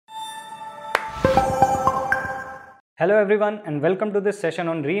Hello everyone and welcome to this session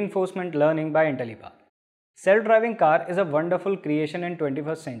on reinforcement learning by Intellipaat. Self-driving car is a wonderful creation in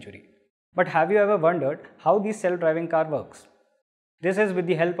 21st century. But have you ever wondered how the self-driving car works? This is with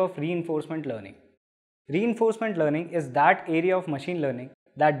the help of reinforcement learning. Reinforcement learning is that area of machine learning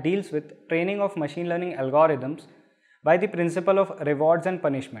that deals with training of machine learning algorithms by the principle of rewards and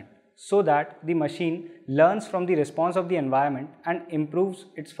punishment so that the machine learns from the response of the environment and improves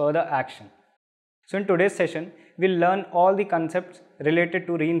its further action. So in today's session, we'll learn all the concepts related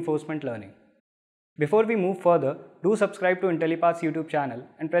to reinforcement learning. Before we move further, do subscribe to Intellipaat's YouTube channel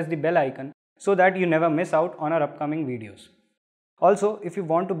and press the bell icon so that you never miss out on our upcoming videos. Also, if you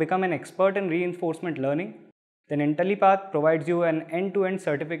want to become an expert in reinforcement learning, then Intellipaat provides you an end-to-end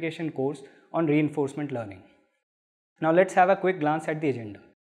certification course on reinforcement learning. Now let's have a quick glance at the agenda.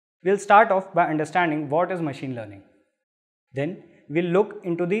 We'll start off by understanding what is machine learning. Then we'll look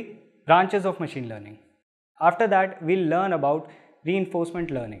into the branches of machine learning. After that, we'll learn about reinforcement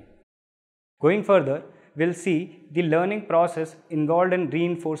learning. Going further, we'll see the learning process involved in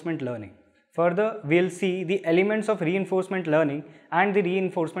reinforcement learning. Further, we'll see the elements of reinforcement learning and the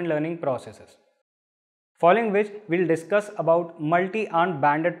reinforcement learning processes. Following which, we'll discuss about multi-armed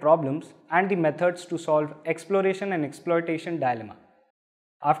bandit problems and the methods to solve exploration and exploitation dilemma.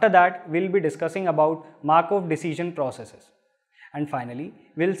 After that, we'll be discussing about markov decision processes. And finally,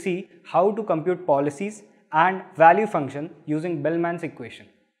 we'll see how to compute policies and value function using Bellman's equation.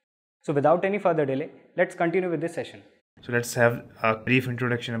 So without any further delay, let's continue with this session. So let's have a brief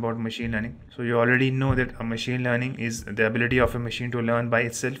introduction about machine learning. So you already know that a machine learning is the ability of a machine to learn by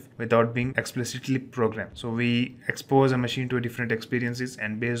itself without being explicitly programmed. So we expose a machine to different experiences,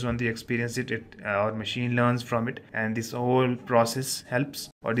 and based on the experience our machine learns from it, and this whole process happens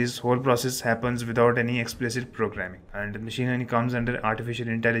without any explicit programming. And machine learning comes under artificial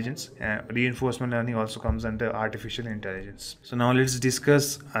intelligence. Reinforcement learning also comes under artificial intelligence. So now let's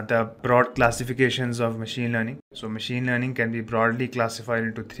discuss the broad classifications of machine learning. So machine learning can be broadly classified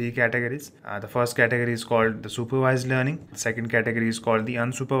into three categories. The first category is called the supervised learning. The second category is called the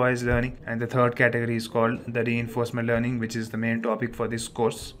unsupervised learning. And the third category is called the reinforcement learning, which is the main topic for this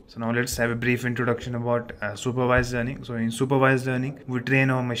course. So now let's have a brief introduction about supervised learning. So in supervised learning, we train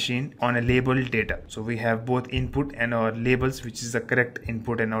our machine on a labeled data. So we have both input and our labels, which is the correct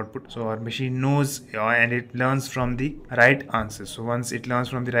input and output. So our machine knows and it learns from the right answers. So once it learns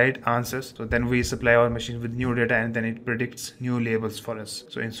from the right answers, so then we supply our machine with new data and then it predicts new labels for us.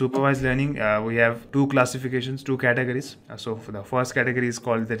 So in supervised learning, we have two classifications, two categories. So for the first category is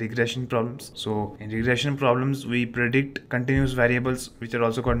called the regression problems. So in regression problems, we predict continuous variables, which are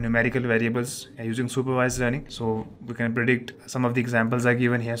also called numerical variables, using supervised learning. So we can predict, some of the examples are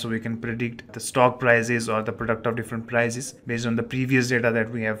given here. So we can predict the stock prices or the product of different prices based on the previous data that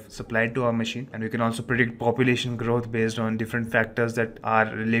we have supplied to our machine. And we can also predict population growth based on different factors that are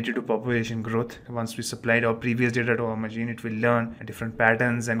related to population growth. Once we supplied our previous data to our machine, it will learn different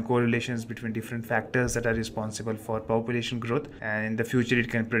patterns and correlations between different factors that are responsible for population growth. And in the future, it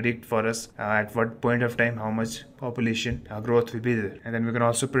can predict for us at what point of time how much population growth will be there. And then we can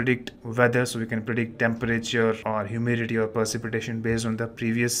also predict weather. So we can predict temperature or humidity or precipitation based on the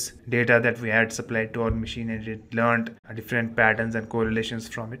previous data that we had supplied to our machine, and it learned different patterns and correlations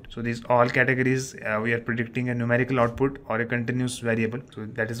from it. So these all categories, we are predicting a numerical output or a continuous variable. So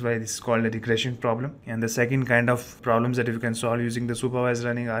that is why this is called a regression problem. And the second kind of problems that we can solve using the supervised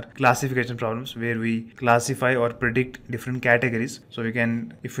learning are classification problems, where we classify or predict different categories. So we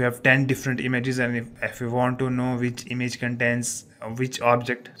can, if we have 10 different images, and if we want to know which image contains which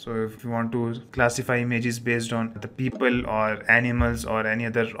object, so if you want to classify images based on the people or animals or any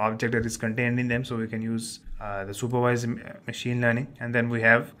other object that is contained in them, so we can use the supervised machine learning. And then we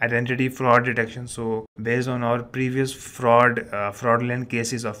have identity fraud detection. So based on our previous fraudulent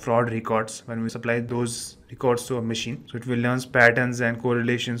cases or fraud records, when we supply those records to a machine, so it will learn patterns and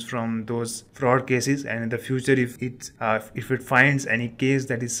correlations from those fraud cases. And in the future, if it finds any case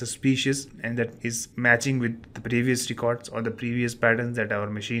that is suspicious and that is matching with the previous records or the previous patterns that our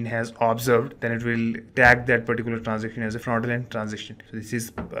machine has observed, then it will tag that particular transaction as a fraudulent transaction. So this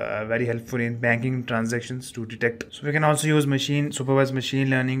is very helpful in banking transactions to detect. So we can also use supervised machine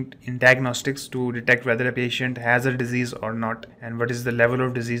learning in diagnostics to detect whether a patient has a disease or not, and what is the level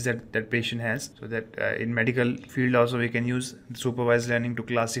of disease that patient has, so that in medical field also we can use supervised learning to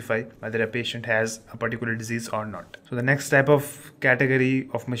classify whether a patient has a particular disease or not. So the next type of category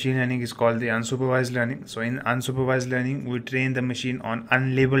of machine learning is called the unsupervised learning. So in unsupervised learning, we train the machine on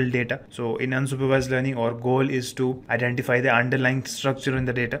unlabeled data. So in unsupervised learning, our goal is to identify the underlying structure in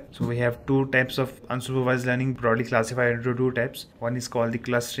the data. So we have two types of unsupervised learning, broadly classified into two types. One is called the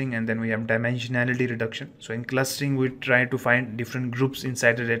clustering, and then we have dimensionality reduction. So in clustering, we try to find different groups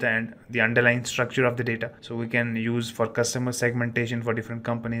inside the data and the underlying structure of the data. So we can use for customer segmentation for different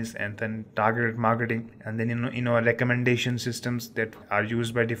companies, and then targeted marketing, and then in our recommendation systems that are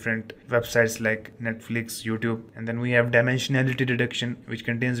used by different websites like Netflix, YouTube. And then we have dimensionality reduction, which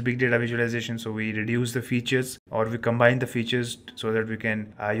contains big data visualization. So we reduce the features, or we combine the features so that we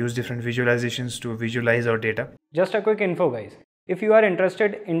can use different visualizations to visualize our data. Just a quick info, guys. If you are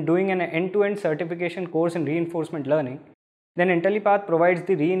interested in doing an end-to-end certification course in reinforcement learning, then Intellipaat provides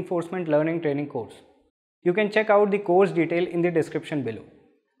the reinforcement learning training course. You can check out the course detail in the description below.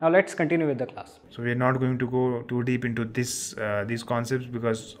 Now let's continue with the class. So we are not going to go too deep into these concepts,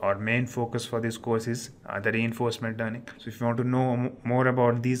 because our main focus for this course is the reinforcement learning. So if you want to know more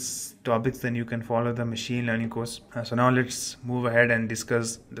about these topics, then you can follow the machine learning course. So now let's move ahead and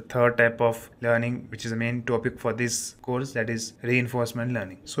discuss the third type of learning, which is the main topic for this course, that is reinforcement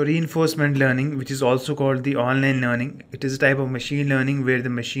learning. So reinforcement learning, which is also called the online learning, it is a type of machine learning where the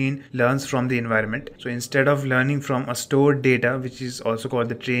machine learns from the environment. So instead of learning from a stored data, which is also called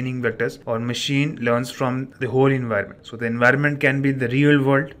the training vectors, or machine learns from the whole environment. So the environment can be the real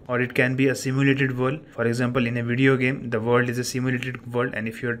world, or it can be a simulated world. For example, in a video game, the world is a simulated world, and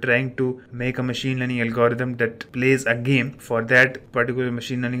if you're trying to make a machine learning algorithm that plays a game, for that particular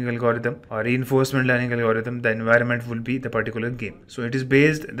machine learning algorithm or reinforcement learning algorithm, the environment will be the particular game. So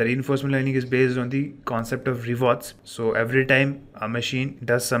the reinforcement learning is based on the concept of rewards. So every time a machine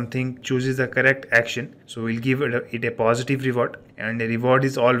does something, chooses the correct action, so we'll give it a positive reward, and a reward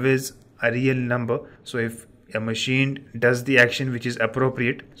is always a real number. So if a machine does the action which is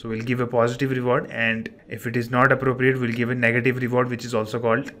appropriate, so we'll give a positive reward, and if it is not appropriate, we'll give a negative reward, which is also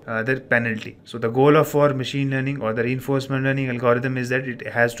called the penalty. So the goal of our machine learning or the reinforcement learning algorithm is that it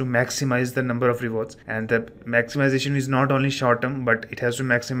has to maximize the number of rewards, and the maximization is not only short term, but it has to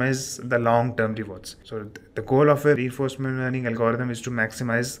maximize the long term rewards. So the goal of a reinforcement learning algorithm is to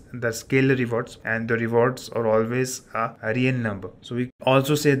maximize the scalar rewards, and the rewards are always a real number. So we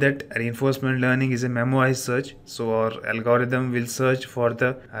also say that reinforcement learning is a memoized search. So our algorithm will search for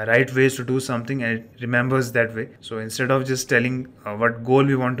the right ways to do something, and it remembers that way. So instead of just telling what goal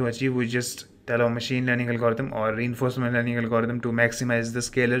we want to achieve, we just tell our machine learning algorithm or reinforcement learning algorithm to maximize the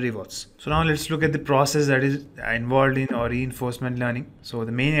scalar rewards. So now let's look at the process that is involved in our reinforcement learning. So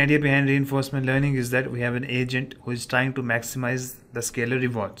the main idea behind reinforcement learning is that we have an agent who is trying to maximize the scalar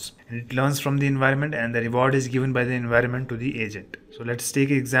rewards, and it learns from the environment, and the reward is given by the environment to the agent. So let's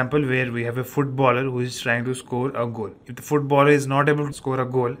take an example where we have a footballer who is trying to score a goal. If the footballer is not able to score a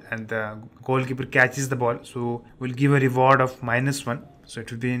goal and the goalkeeper catches the ball, so we'll give a reward of -1. So it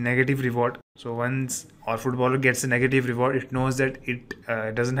will be a negative reward. So once our footballer gets a negative reward, it knows that it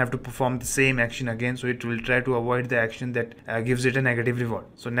doesn't have to perform the same action again, so it will try to avoid the action that gives it a negative reward.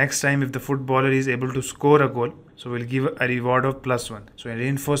 So next time, if the footballer is able to score a goal, so we'll give a reward of +1. So in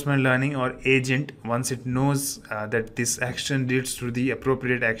reinforcement learning, or agent, once it knows that this action leads to the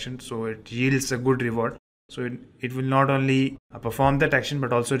appropriate action, so it yields a good reward. So it will not only perform that action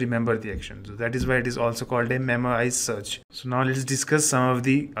but also remember the action. So that is why it is also called a memoized search. So now let's discuss some of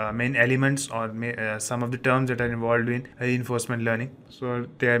the main elements or some of the terms that are involved in reinforcement learning. So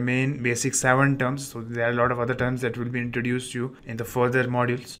there are main basic 7 terms. So there are a lot of other terms that will be introduced to you in the further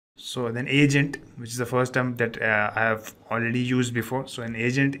modules. So then agent, which is the first term that I have already used before. So an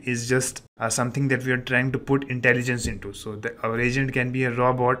agent is just something that we are trying to put intelligence into. So our agent can be a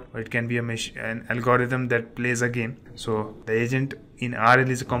robot, or it can be an algorithm that plays a game. So the agent in RL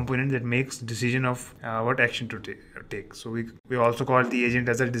is a component that makes decision of what action to take. So we also call the agent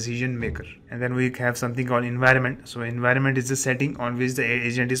as a decision maker. And then we have something called environment. So environment is the setting on which the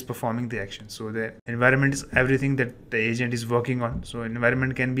agent is performing the action. So the environment is everything that the agent is working on. So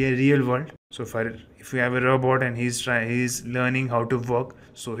environment can be a real world. So if we have a robot and he's learning how to work,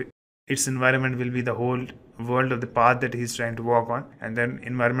 so its environment will be the whole world of the path that he's trying to walk on. And then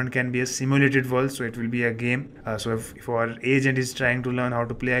environment can be a simulated world, so it will be a game. So if our agent is trying to learn how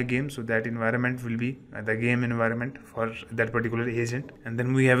to play a game, so that environment will be the game environment for that particular agent. And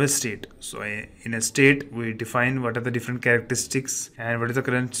then we have a state. So in a state, we define what are the different characteristics and what is the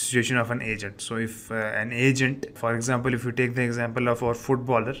current situation of an agent. So if an agent, for example, if you take the example of our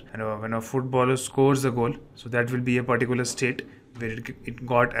footballer, and when a footballer scores a goal, so that will be a particular state where it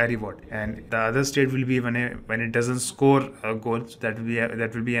got a reward, and the other state will be when it doesn't score a goal. So that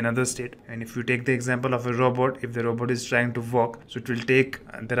will be another state. And if you take the example of a robot, if the robot is trying to walk, so it will take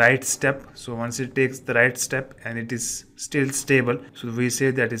the right step. So once it takes the right step and it is still stable, so we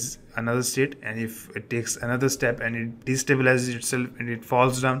say that is another state. And if it takes another step and it destabilizes itself and it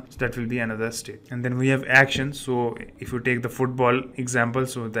falls down, so that will be another state. And then we have action. So if you take the football example,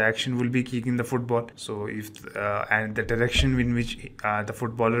 so the action will be kicking the football. So if and the direction in which the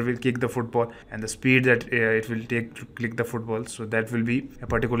footballer will kick the football and the speed that it will take to click the football, so that will be a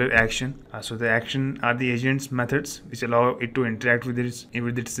particular action. So the action are the agent's methods which allow it to interact with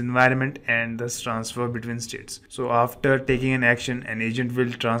its environment and thus transfer between states. So after taking an action, an agent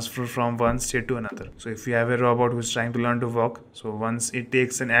will transfer from one state to another. So if you have a robot who is trying to learn to walk, so once it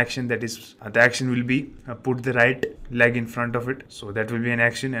takes an action, that is the action will be put the right leg in front of it, so that will be an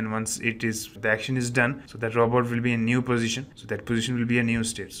action. And once the action is done, so that robot will be in new position, so that position will be a new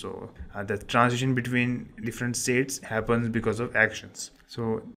state. So the transition between different states happens because of actions.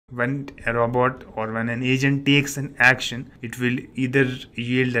 So when a robot or when an agent takes an action, it will either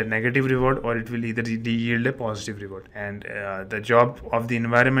yield a negative reward or it will either yield a positive reward. And the job of the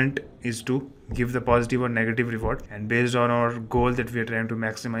environment is to give the positive or negative reward. And based on our goal that we are trying to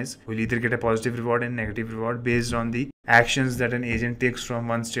maximize, we'll either get a positive reward and negative reward based on the actions that an agent takes from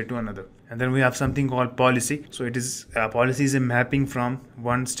one state to another. And then we have something called policy. So it is policy is a mapping from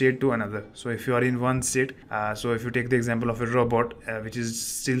one state to another. So if you are in one state, so if you take the example of a robot which is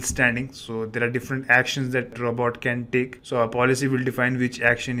still standing, so there are different actions that robot can take. So a policy will define which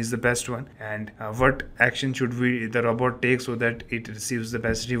action is the best one and what action should the robot take so that it receives the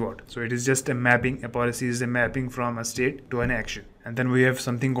best reward. So it is just a mapping. A policy is a mapping from a state to an action. And then we have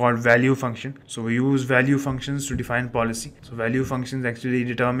something called value function. So we use value functions to define policy. So value functions actually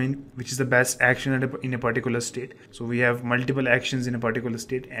determine which is the best action in a particular state. So we have multiple actions in a particular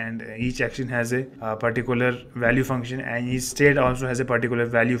state, and each action has a particular value function, and each state also has a particular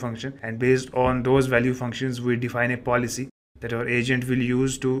value function. And based on those value functions, we define a policy that our agent will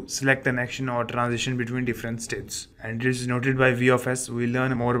use to select an action or transition between different states. And it is noted by V of S. We'll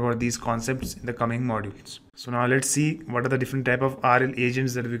learn more about these concepts in the coming modules. So now let's see what are the different type of RL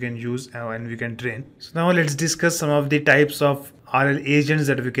agents that we can use and we can train. So now let's discuss some of the types of RL agents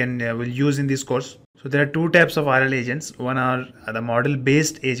that we can will use in this course. So there are two types of RL agents. One are the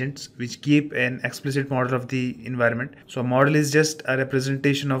model-based agents, which keep an explicit model of the environment. So a model is just a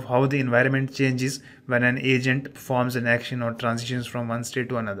representation of how the environment changes when an agent performs an action or transitions from one state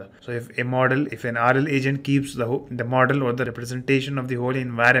to another. So if an RL agent keeps the model or the representation of the whole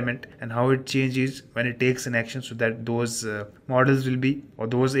environment and how it changes when it takes an action, so that those models will be, or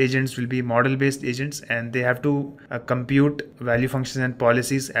those agents will be model-based agents, and they have to compute value functions and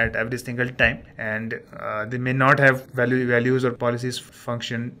policies at every single time. And they may not have values or policies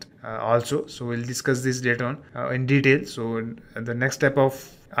function also. So we'll discuss this later on in detail. So the next type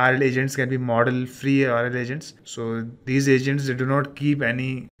of RL agents can be model-free RL agents. So these agents, they do not keep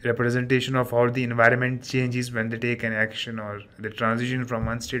any representation of how the environment changes when they take an action or they transition from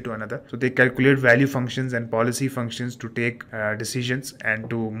one state to another. So they calculate value functions and policy functions to take decisions and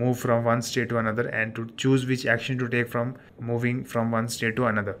to move from one state to another and to choose which action to take from moving from one state to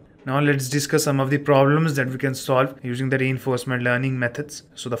another. Now let's discuss some of the problems that we can solve using the reinforcement learning methods.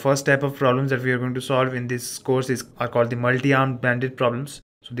 So the first type of problems that we are going to solve in this course are called the multi-armed bandit problems.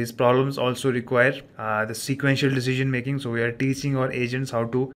 So these problems also require the sequential decision making. So we are teaching our agents how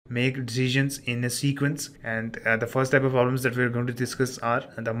to make decisions in a sequence. And the first type of problems that we are going to discuss are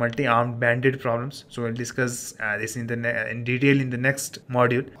the multi-armed bandit problems. So we'll discuss this in detail in the next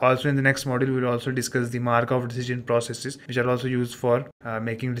module. Also in the next module, we'll also discuss the markov decision processes, which are also used for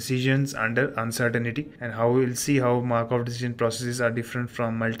making decisions under uncertainty, and how we'll see how markov decision processes are different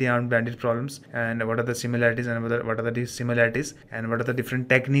from multi-armed bandit problems, and what are the similarities and what are the dissimilarities, and what are the different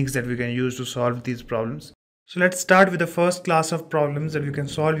techniques that we can use to solve these problems. So let's start with the first class of problems that we can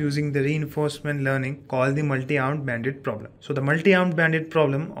solve using the reinforcement learning, called the multi-armed bandit problem. So the multi-armed bandit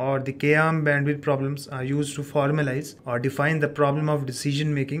problem or the K-armed bandit problems are used to formalize or define the problem of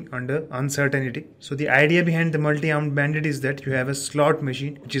decision making under uncertainty. So the idea behind the multi-armed bandit is that you have a slot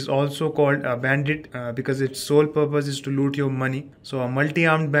machine, which is also called a bandit because its sole purpose is to loot your money. So a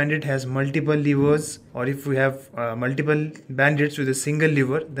multi-armed bandit has multiple levers, or if we have multiple bandits with a single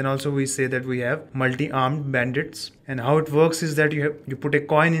lever, then also we say that we have multi-armed bandits. And how it works is that you put a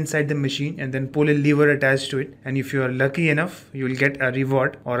coin inside the machine and then pull a lever attached to it, and if you are lucky enough you will get a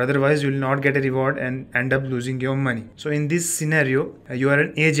reward, or otherwise you will not get a reward and end up losing your money. So in this scenario you are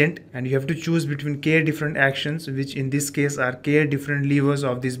an agent and you have to choose between k different actions, which in this case are k different levers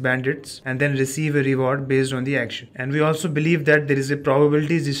of these bandits, and then receive a reward based on the action. And we also believe that there is a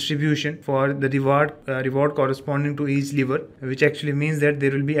probability distribution for the reward corresponding to each lever, which actually means that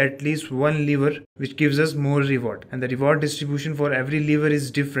there will be at least one lever which gives us more reward, and the reward distribution for every lever is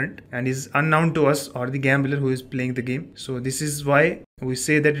different and is unknown to us or the gambler who is playing the game. So this is why we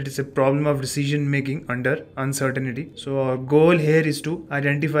say that it is a problem of decision making under uncertainty. So our goal here is to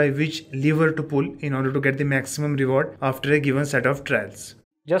identify which lever to pull in order to get the maximum reward after a given set of trials.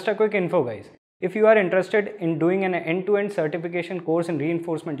 Just a quick info guys, if you are interested in doing an end-to-end certification course in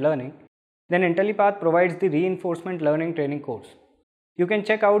reinforcement learning, then Intellipaat provides the reinforcement learning training course. You can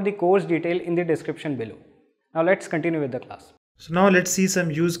check out the course detail in the description below. Now let's continue with the class. So now let's see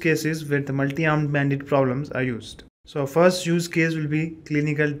some use cases where the multi-armed bandit problems are used. So our first use case will be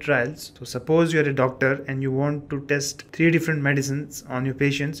clinical trials. So suppose you are a doctor and you want to test 3 different medicines on your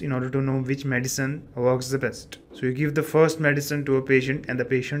patients in order to know which medicine works the best. So you give the first medicine to a patient and the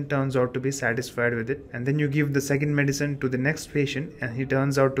patient turns out to be satisfied with it, and then you give the second medicine to the next patient and he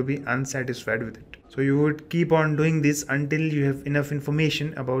turns out to be unsatisfied with it. So you would keep on doing this until you have enough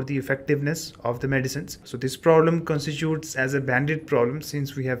information about the effectiveness of the medicines. So this problem constitutes as a bandit problem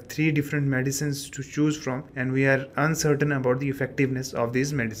since we have 3 different medicines to choose from and we are uncertain about the effectiveness of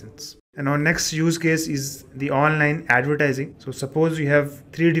these medicines. And our next use case is the online advertising. So suppose you have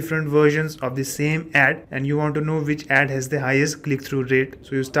 3 different versions of the same ad and you want to know which ad has the highest click-through rate.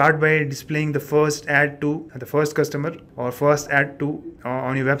 So you start by displaying the first ad to the first customer or first ad to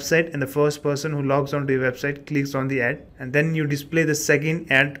on your website, and the first person who logs onto your website clicks on the ad, and then you display the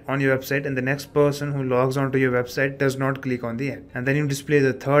second ad on your website and the next person who logs onto your website does not click on the ad, and then you display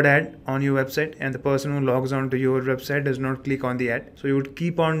the third ad on your website and the person who logs onto your website does not click on the ad. So you would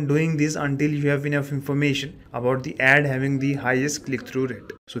keep on doing this until you have enough information about the ad having the highest click-through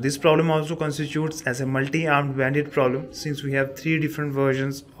rate. So this problem also constitutes as a multi-armed bandit problem since we have 3 different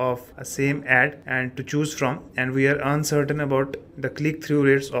versions of a same ad and to choose from, and we are uncertain about the click-through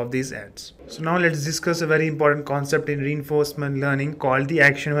rates of these ads. So now let's discuss a very important concept in reinforcement learning called the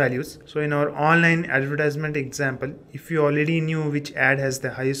action values. So in our online advertisement example, if you already knew which ad has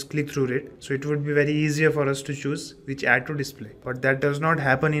the highest click-through rate, so it would be very easier for us to choose which ad to display. But that does not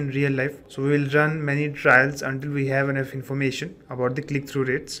happen in real life. So we will run many trials until we have enough information about the click-through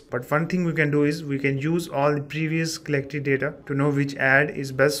rates. But one thing we can do is we can use all the previous collected data to know which ad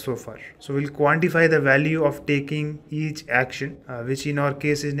is best so far. So we'll quantify the value of taking each action, which in our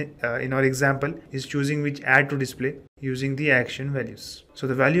case in our example is choosing which ad to display using the action values. So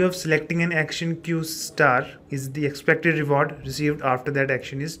the value of selecting an action Q star is the expected reward received after that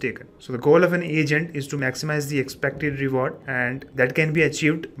action is taken. So the goal of an agent is to maximize the expected reward, and that can be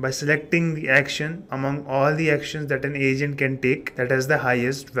achieved by selecting the action among all the actions that an agent can take that has the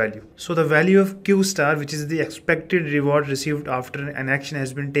highest value. So the value of Q star, which is the expected reward received after an action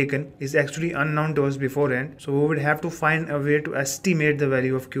has been taken, is actually unknown to us beforehand. So we would have to find a way to estimate the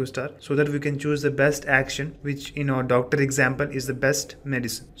value of Q star so that we can choose the best action, which in our doctor example is the best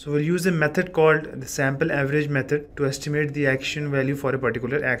medicine. So we'll use a method called the sample average method to estimate the action value for a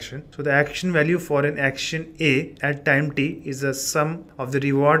particular action. So the action value for an action A at time t is the sum of the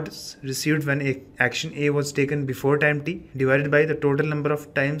rewards received when action A was taken before time t divided by the total number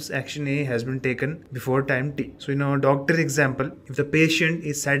of times action A has been taken before time t. So in our doctor example, if the patient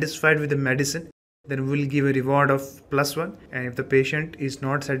is satisfied with the medicine, then we will give a reward of +1, and if the patient is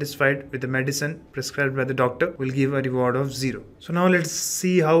not satisfied with the medicine prescribed by the doctor, we'll give a reward of 0. So now let's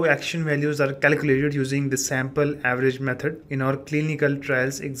see how action values are calculated using the sample average method in our clinical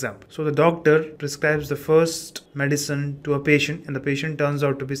trials example. So the doctor prescribes the first medicine to a patient and the patient turns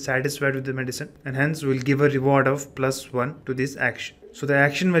out to be satisfied with the medicine, and hence we'll give a reward of +1 to this action. So the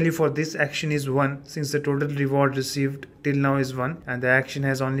action value for this action is 1 since the total reward received till now is 1 and the action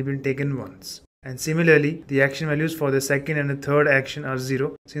has only been taken once. And similarly, the action values for the second and the third action are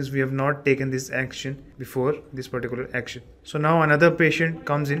 0 since we have not taken this action before this particular action. So now another patient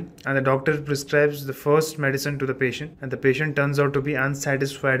comes in and the doctor prescribes the first medicine to the patient and the patient turns out to be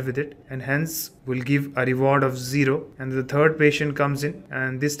unsatisfied with it, and hence will give a reward of 0. And the third patient comes in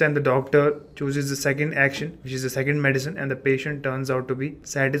and this time the doctor chooses the second action, which is the second medicine, and the patient turns out to be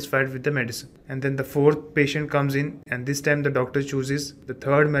satisfied with the medicine. And then the fourth patient comes in and this time the doctor chooses the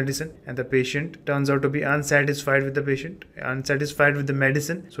third medicine and the patient turns out to be unsatisfied with the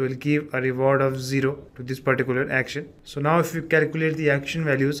medicine, so we'll give a reward of 0 to this particular action. So now now if we calculate the action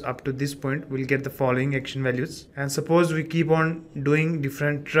values up to this point, we'll get the following action values. And suppose we keep on doing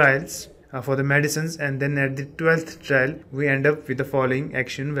different trials for the medicines, and then at the 12th trial we end up with the following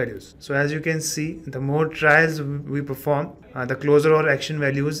action values. So as you can see, the more trials we perform, the closer our action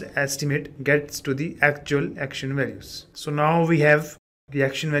values estimate gets to the actual action values. So now we have the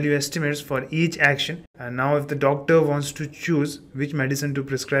action value estimates for each action, and now if the doctor wants to choose which medicine to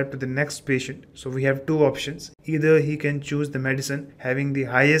prescribe to the next patient, so we have two options. Either he can choose the medicine having the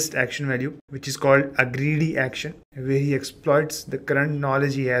highest action value, which is called a greedy action, where he exploits the current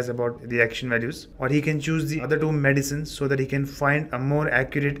knowledge he has about the action values, or he can choose the other two medicines so that he can find a more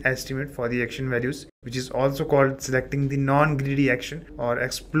accurate estimate for the action values, which is also called selecting the non-greedy action or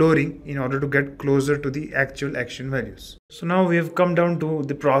exploring, in order to get closer to the actual action values. So now we have come down to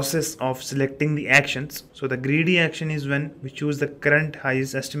the process of selecting the actions. So the greedy action is when we choose the current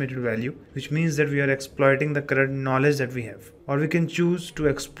highest estimated value, which means that we are exploiting the current knowledge that we have. Or we can choose to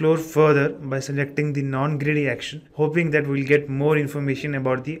explore further by selecting the non-greedy action, hoping that we'll get more information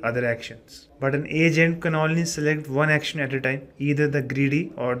about the other actions. But an agent can only select one action at a time, either the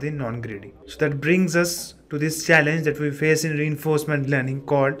greedy or the non-greedy. So that brings us to this challenge that we face in reinforcement learning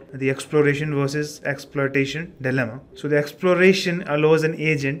called the exploration versus exploitation dilemma. So the exploration allows an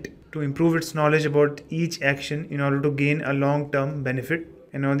agent to improve its knowledge about each action in order to gain a long-term benefit.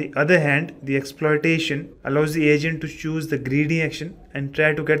 And on the other hand, the exploitation allows the agent to choose the greedy action and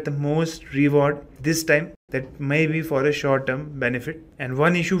try to get the most reward, this time that may be for a short-term benefit. And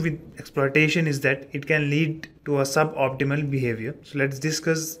one issue with exploitation is that it can lead to a suboptimal behavior. So let's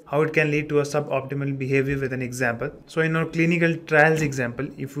discuss how it can lead to a suboptimal behavior with an example. So in our clinical trials example,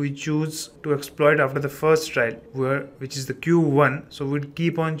 if we choose to exploit after the first trial, which is the Q1, so we'd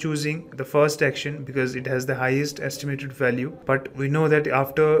keep on choosing the first action because it has the highest estimated value. But we know that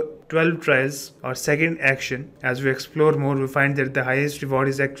after 12 trials, our second action, as we explore more, we find that the highest reward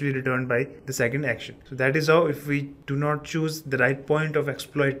is actually returned by the second action. So that is how, if we do not choose the right point of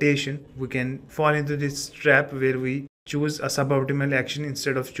exploitation, we can fall into this trap where we choose a suboptimal action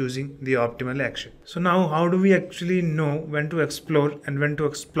instead of choosing the optimal action. So now, how do we actually know when to explore and when to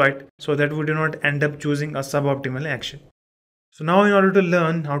exploit so that we do not end up choosing a suboptimal action? So now, in order to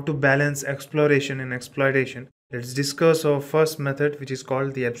learn how to balance exploration and exploitation, let's discuss our first method, which is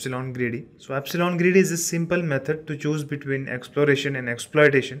called the epsilon greedy. So epsilon greedy is a simple method to choose between exploration and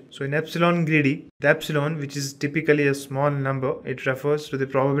exploitation. So in epsilon greedy, the epsilon, which is typically a small number, it refers to the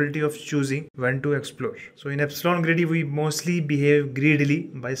probability of choosing when to explore. So in epsilon greedy, we mostly behave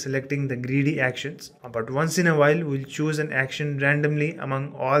greedily by selecting the greedy actions, but once in a while we'll choose an action randomly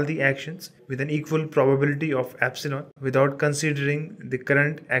among all the actions with an equal probability of epsilon without considering the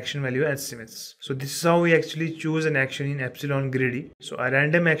current action value estimates. So this is how we actually choose an action in epsilon greedy. So a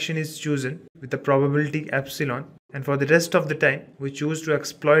random action is chosen with the probability epsilon, and for the rest of the time we choose to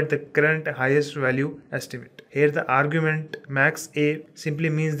exploit the current highest value estimate. Here the argument max A simply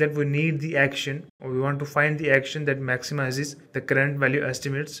means that we need the action, or we want to find the action that maximizes the current value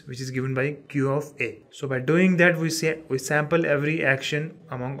estimates, which is given by Q of A. So by doing that, we sample every action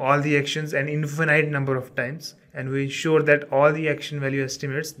among all the actions an infinite number of times, and we ensure that all the action value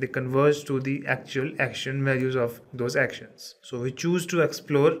estimates, they converge to the actual action values of those actions. So we choose to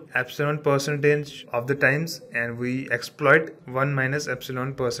explore epsilon percentage of the times, and we exploit 1 minus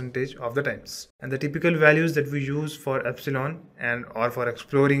epsilon percentage of the times. And the typical values that we use for epsilon and or for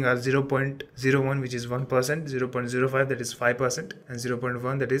exploring are 0.01, which is 1%, 0.05, that is 5%, and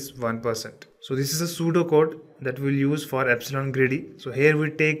 0.1, that is 1%. So this is a pseudocode that we'll use for epsilon greedy. So here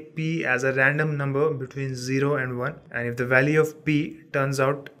we take P as a random number between 0 and 1, and if the value of P turns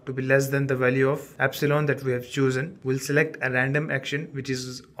out to be less than the value of epsilon that we have chosen, we'll select a random action, which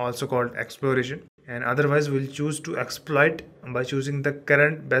is also called exploration, and otherwise we'll choose to exploit by choosing the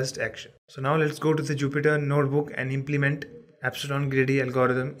current best action. So now let's go to the Jupyter notebook and implement epsilon greedy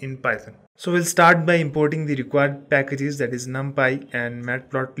algorithm in Python. So we'll start by importing the required packages, that is NumPy and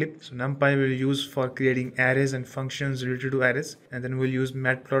matplotlib. So NumPy we'll use for creating arrays and functions related to arrays, and then we'll use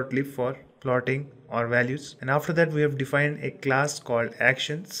matplotlib for plotting or values. And after that, we have defined a class called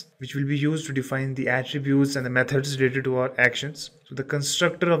actions, which will be used to define the attributes and the methods related to our actions. So the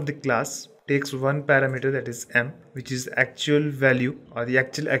constructor of the class takes one parameter, that is m, which is the actual value or the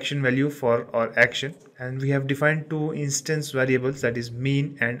actual action value for our action, and we have defined two instance variables, that is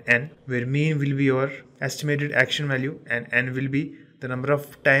mean and n, where mean will be our estimated action value and n will be the number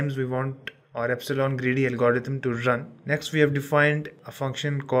of times we want our epsilon greedy algorithm to run. Next, we have defined a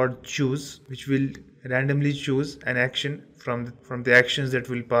function called choose, which will randomly choose an action from the actions that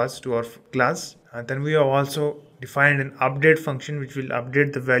will pass to our class. And then we have also defined an update function which will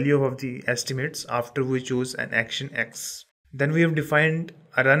update the value of the estimates after we choose an action X. Then we have defined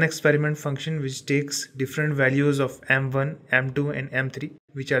a run experiment function which takes different values of M1, M2 and M3,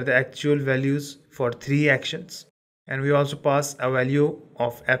 which are the actual values for 3 actions. And we also pass a value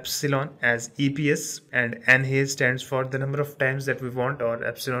of epsilon as EPS, and NA stands for the number of times that we want our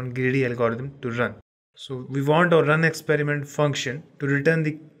epsilon greedy algorithm to run. So we want our run experiment function to return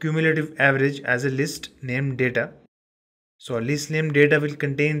the cumulative average as a list named data. So a list named data will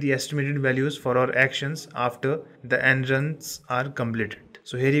contain the estimated values for our actions after the n runs are completed.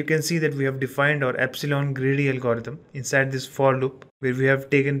 So here you can see that we have defined our epsilon greedy algorithm inside this for loop, where we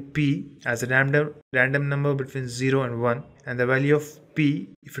have taken p as a random number between 0 and 1, and the value of p,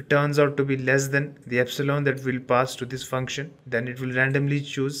 if it turns out to be less than the epsilon that will pass to this function, then it will randomly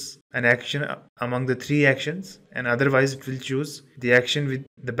choose an action among the 3 actions, and otherwise it will choose the action with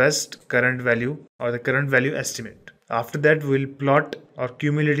the best current value or the current value estimate. After that, we'll plot our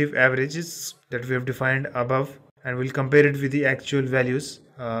cumulative averages that we have defined above, and we'll compare it with the actual values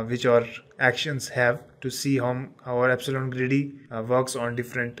which our actions have to see how our epsilon greedy works on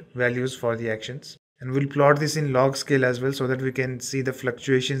different values for the actions. And we'll plot this in log scale as well, so that we can see the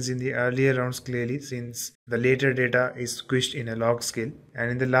fluctuations in the earlier rounds clearly, since the later data is squished in a log scale. And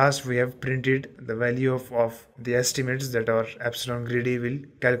in the last, we have printed the value of the estimates that our epsilon greedy will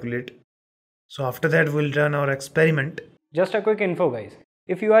calculate. So after that, we'll run our experiment. Just a quick info, guys.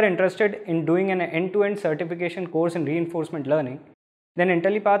 If you are interested in doing an end-to-end certification course in reinforcement learning, then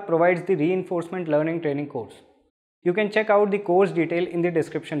Intellipaat provides the reinforcement learning training course. You can check out the course detail in the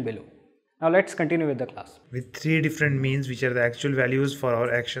description below. Now let's continue with the class. With 3 different means, which are the actual values for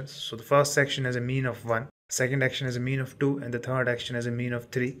our actions. So the first action has a mean of 1, second action has a mean of 2, and the third action has a mean of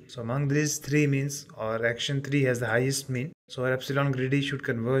 3. So among these 3 means, our action 3 has the highest mean. So our epsilon greedy should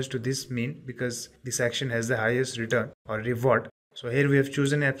converge to this mean, because this action has the highest return or reward. So here we have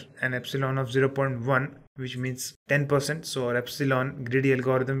chosen an epsilon of 0.1, which means 10%. So our epsilon greedy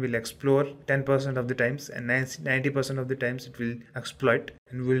algorithm will explore 10% of the times, and 90% of the times it will exploit.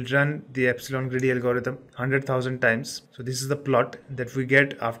 And we'll run the epsilon greedy algorithm 100,000 times. So this is the plot that we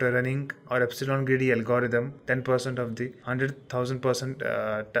get after running our epsilon greedy algorithm 10% of the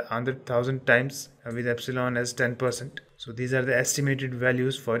 100,000 times with epsilon as 10%. So these are the estimated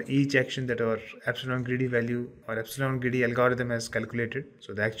values for each action that our epsilon greedy value or epsilon greedy algorithm has calculated.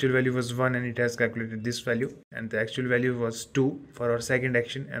 So the actual value was 1 and it has calculated this value, and the actual value was 2 for our second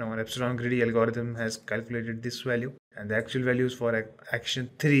action, and our epsilon greedy algorithm has calculated this value. And the actual values for action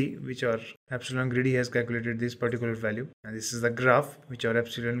 3, which our epsilon greedy has calculated this particular value. And this is the graph which our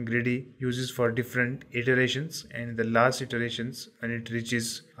epsilon greedy uses for different iterations, and in the last iterations, when it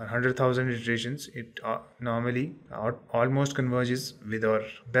reaches 100,000 iterations, it normally almost converges with our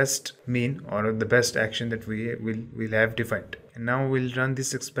best mean or the best action that we will have defined. And now we'll run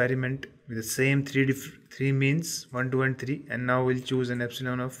this experiment with the same 3 means 1, 2 and 3, and now we'll choose an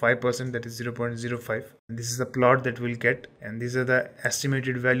epsilon of 5%, that is 0.05. And this is the plot that we'll get, and these are the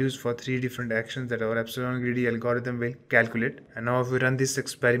estimated values for 3 different actions that our epsilon greedy algorithm will calculate. And now if we run this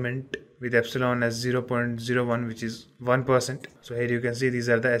experiment with epsilon as 0.01, which is 1%, so here you can see these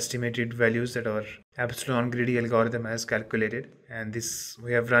are the estimated values that our epsilon greedy algorithm has calculated, and this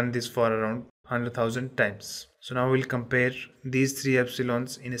we have run this for around 100,000 times. So now we'll compare these 3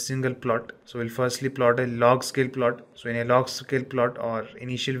 epsilons in a single plot. So we'll firstly plot a log scale plot. So in a log scale plot, our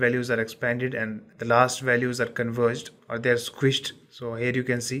initial values are expanded and the last values are converged, or they are squished. So here you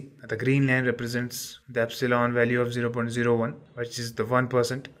can see the green line represents the epsilon value of 0.01, which is the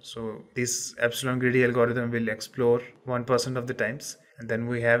 1%. So this epsilon greedy algorithm will explore 1% of the times. And then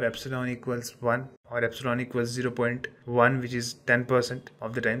we have epsilon equals 1 or epsilon equals 0.1, which is 10%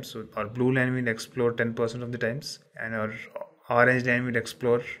 of the times. So our blue line will explore 10% of the times, and our orange line will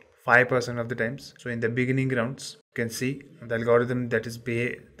explore 5% of the times. So in the beginning rounds, you can see the algorithm that is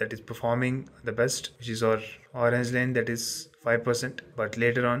performing the best, which is our orange line, that is 5%. But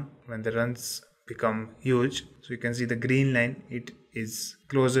later on, when the runs become huge, so you can see the green line, it is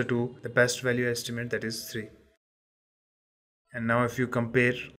closer to the best value estimate, that is 3. And now if you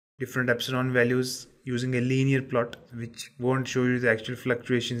compare different epsilon values using a linear plot, which won't show you the actual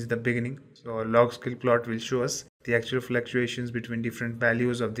fluctuations in the beginning. So our log scale plot will show us the actual fluctuations between different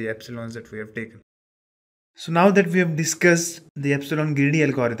values of the epsilons that we have taken. So now that we have discussed the epsilon greedy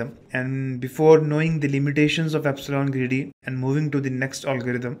algorithm, and before knowing the limitations of epsilon greedy and moving to the next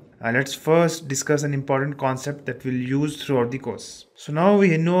algorithm, let's first discuss an important concept that we'll use throughout the course. So now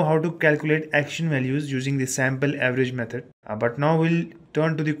we know how to calculate action values using the sample average method, but now we'll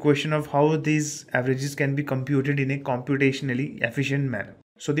turn to the question of how these averages can be computed in a computationally efficient manner.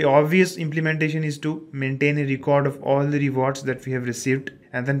 So the obvious implementation is to maintain a record of all the rewards that we have received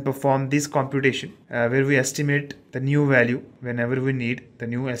and then perform this computation where we estimate the new value whenever we need the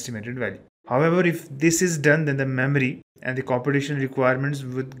new estimated value. However, if this is done, then the memory and the computation requirements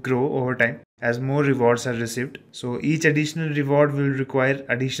would grow over time as more rewards are received. So each additional reward will require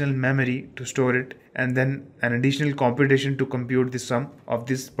additional memory to store it and then an additional computation to compute the sum of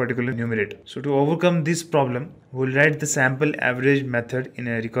this particular numerator. So to overcome this problem, we'll write the sample average method in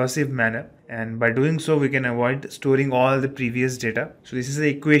a recursive manner, and by doing so we can avoid storing all the previous data. So this is the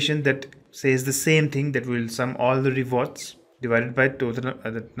equation that says the same thing, that will sum all the rewards divided by total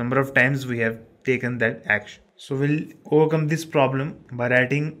the number of times we have taken that action. So we'll overcome this problem by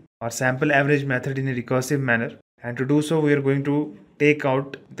writing our sample average method in a recursive manner, and to do so we are going to take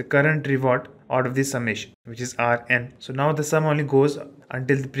out the current reward out of this summation, which is Rn. So now the sum only goes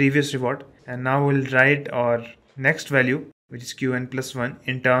until the previous reward, and now we'll write our next value, which is Qn plus 1,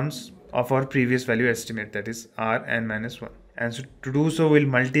 in terms of our previous value estimate, that is Rn minus 1. And so to do so, we'll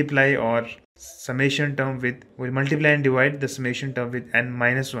multiply our summation term with, we'll multiply and divide the summation term with n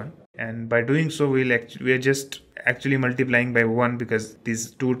minus 1, and by doing so we are just actually multiplying by 1 because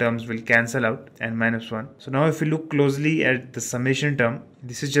these two terms will cancel out, n minus 1. So now if we look closely at the summation term,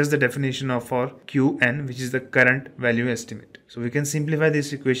 this is just the definition of our Qn, which is the current value estimate. So we can simplify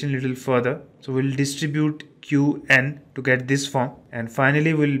this equation a little further. So we'll distribute Qn to get this form, and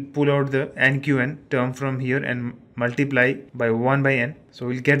finally we'll pull out the nQn term from here and multiply by 1 by n. So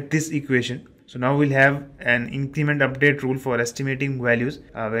we'll get this equation. So now we'll have an increment update rule for estimating values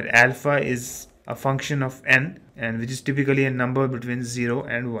where alpha is a function of n, and which is typically a number between 0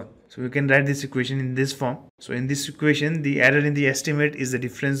 and 1. So we can write this equation in this form. So in this equation, the error in the estimate is the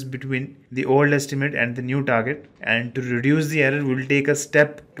difference between the old estimate and the new target, and to reduce the error we'll take a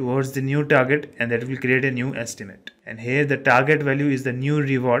step towards the new target, and that will create a new estimate. And here the target value is the new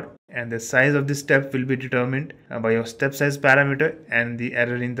reward, and the size of this step will be determined by your step size parameter and the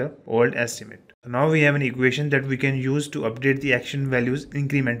error in the old estimate. So now we have an equation that we can use to update the action values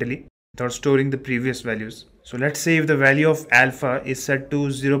incrementally without storing the previous values. So let's say if the value of alpha is set to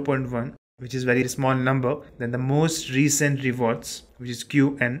 0.1, which is very small number, then the most recent rewards, which is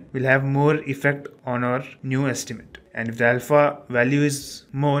Qn, will have more effect on our new estimate. And if the alpha value is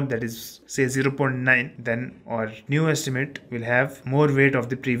more, that is say 0.9, then our new estimate will have more weight of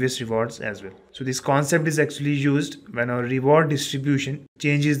the previous rewards as well. So this concept is actually used when our reward distribution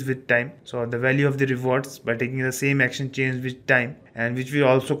changes with time. So the value of the rewards by taking the same action changes with time, and which we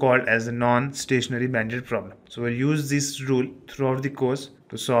also call as the non-stationary bandit problem. So we'll use this rule throughout the course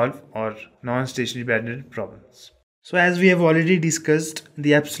to solve our non-stationary bandit problems. So as we have already discussed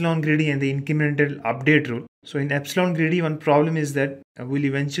the epsilon greedy and the incremental update rule. So in epsilon greedy, one problem is that we'll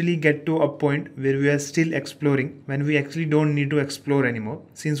eventually get to a point where we are still exploring when we actually don't need to explore anymore,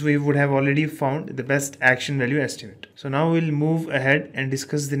 since we would have already found the best action value estimate. So now we'll move ahead and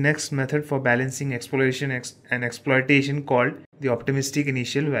discuss the next method for balancing exploration and exploitation, called the optimistic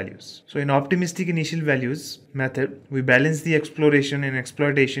initial values. So in optimistic initial values method, we balance the exploration and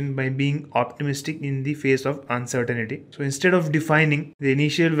exploitation by being optimistic in the face of uncertainty. So instead of defining the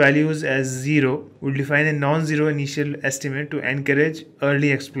initial values as 0, we'll define a non-zero initial estimate to encourage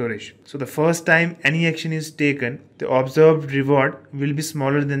early exploration. So the first time any action is taken, the observed reward will be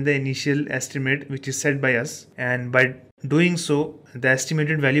smaller than the initial estimate which is set by us, and by doing so, the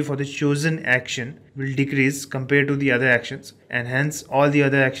estimated value for the chosen action will decrease compared to the other actions, and hence all the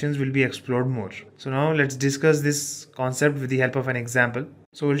other actions will be explored more. So now let's discuss this concept with the help of an example.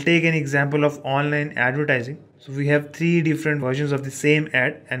 So we'll take an example of online advertising. So we have 3 different versions of the same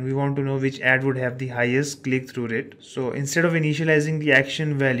ad, and we want to know which ad would have the highest click-through rate. So instead of initializing the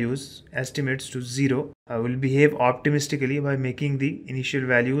action values estimates to 0, we'll behave optimistically by making the initial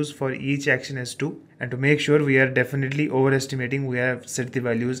values for each action as 2, and to make sure we are definitely overestimating, we have set the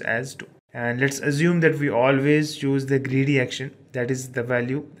values as 2. And let's assume that we always choose the greedy action, that is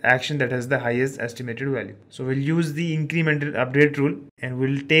the action that has the highest estimated value. So we'll use the incremental update rule, and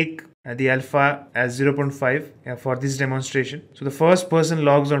we'll take the alpha as 0.5 for this demonstration. So the first person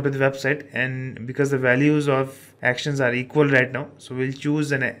logs onto the website, and because the values of actions are equal right now, so we'll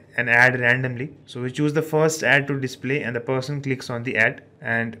choose an ad randomly. So we choose the first ad to display, and the person clicks on the ad,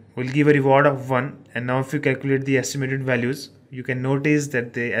 and we'll give a reward of 1. And now if you calculate the estimated values, you can notice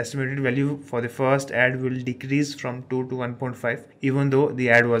that the estimated value for the first ad will decrease from 2 to 1.5, even though the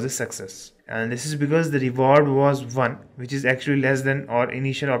ad was a success. And this is because the reward was 1, which is actually less than our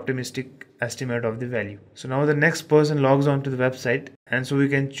initial optimistic estimate of the value. So now the next person logs on to the website, and so we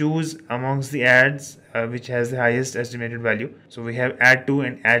can choose amongst the ads which has the highest estimated value. So we have ad 2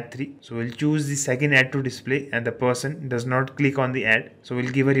 and ad 3. So we'll choose the second ad to display, and the person does not click on the ad. So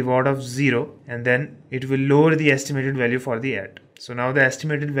we'll give a reward of 0, and then it will lower the estimated value for the ad. So now the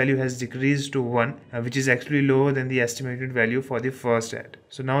estimated value has decreased to 1, which is actually lower than the estimated value for the first ad.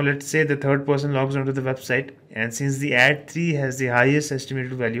 So now let's say the third person logs onto the website, and since the ad 3 has the highest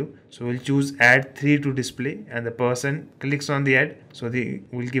estimated value, so we'll choose ad 3 to display, and the person clicks on the ad. So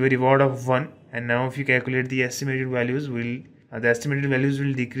we'll give a reward of 1, and now if you calculate the estimated values, the estimated values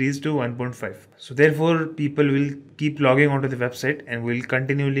will decrease to 1.5. So therefore people will keep logging onto the website and will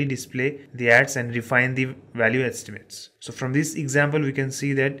continually display the ads and refine the value estimates. So from this example we can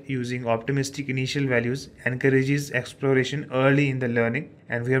see that using optimistic initial values encourages exploration early in the learning,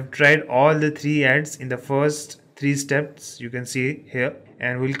 and we have tried all the 3 ads in the first 3 steps you can see here,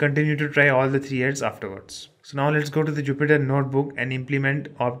 and we'll continue to try all the 3 ads afterwards. So now let's go to the Jupyter notebook and implement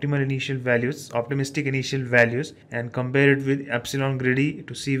optimistic initial values, and compare it with epsilon greedy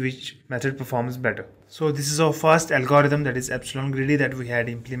to see which method performs better. So this is our first algorithm, that is epsilon greedy, that we had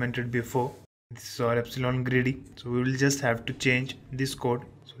implemented before. This is our epsilon greedy. So we will just have to change this code.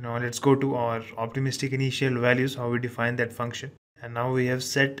 So now let's go to our optimistic initial values, how we define that function. And now we have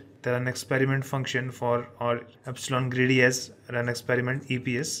set the run experiment function for our epsilon greedy as run experiment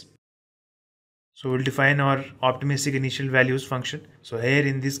EPS. So we'll define our optimistic initial values function. So here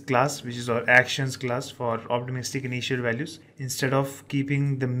in this class, which is our actions class for optimistic initial values, instead of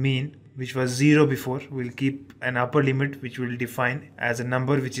keeping the mean, which was 0 before, we'll keep an upper limit which we'll define as a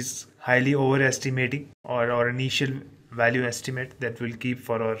number which is highly overestimating, or our initial value estimate that we'll keep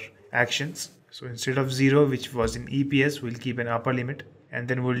for our actions. So instead of 0, which was in EPS, we'll keep an upper limit, and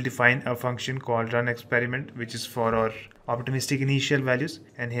then we'll define a function called run experiment, which is for our optimistic initial values,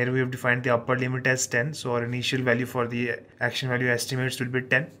 and here we have defined the upper limit as 10. So our initial value for the action value estimates will be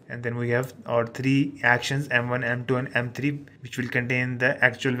 10, and then we have our 3 actions M1, M2 and M3, which will contain the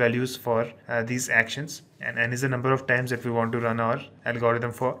actual values for these actions, and n is the number of times that we want to run our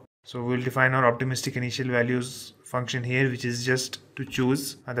algorithm for. So we'll define our optimistic initial values function here, which is just to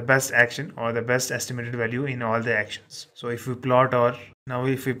choose the best action or the best estimated value in all the actions. So if we plot our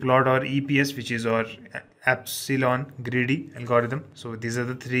EPS, which is our epsilon greedy algorithm, so these are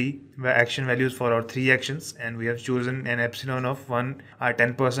the 3 action values for our 3 actions, and we have chosen an epsilon of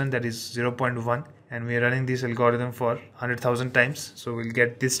 10%, that is 0.1, and we are running this algorithm for 100,000 times. So we'll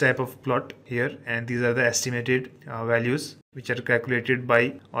get this type of plot here, and these are the estimated values which are calculated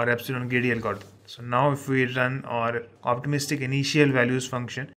by our epsilon greedy algorithm. So now if we run our optimistic initial values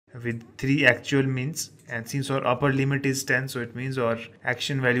function with 3 actual means, and since our upper limit is 10, so it means our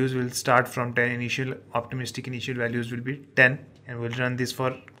action values will start from 10. Optimistic initial values will be 10, and we'll run this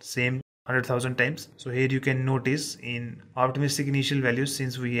for same 100,000 times. So here you can notice in optimistic initial values,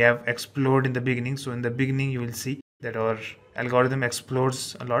 since we have explored in the beginning, so in the beginning you will see that our algorithm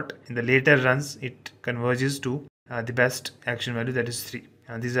explodes a lot. In the later runs it converges to the best action value, that is 3,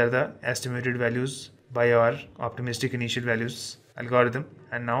 and these are the estimated values by our optimistic initial values algorithm.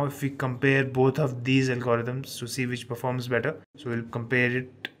 And now if we compare both of these algorithms to see which performs better, so we'll compare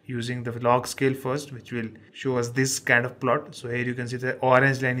it using the log scale first, which will show us this kind of plot. So here you can see the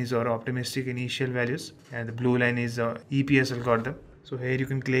orange line is our optimistic initial values, and the blue line is our EPS algorithm. So here you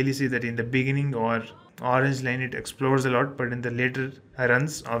can clearly see that in the beginning our orange line it explores a lot, but in the later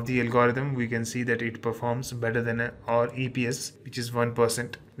runs of the algorithm we can see that it performs better than our EPS, which is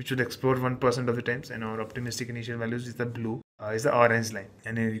 1%, which will explore 1% of the times, and our optimistic initial values is the blue, is the orange line.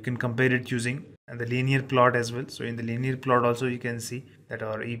 And you can compare it using the linear plot as well. So in the linear plot also you can see that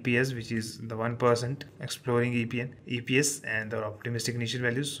our EPS, which is the 1% exploring EPS, and our optimistic initial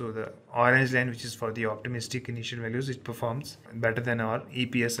values, so the orange line, which is for the optimistic initial values, it performs better than our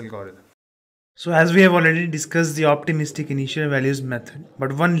EPS algorithm. So as we have already discussed the optimistic initial values method,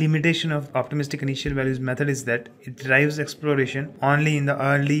 but one limitation of optimistic initial values method is that it drives exploration only in the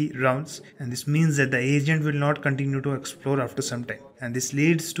early rounds, and this means that the agent will not continue to explore after some time, and this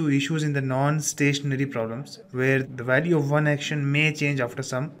leads to issues in the non-stationary problems where the value of one action may change after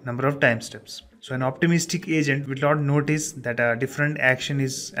some number of time steps. So an optimistic agent will not notice that a different action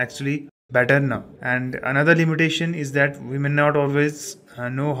is actually better now. And another limitation is that we may not always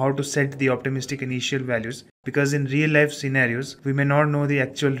know how to set the optimistic initial values, because in real life scenarios we may not know the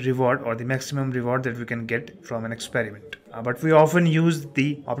actual reward or the maximum reward that we can get from an experiment. But we often use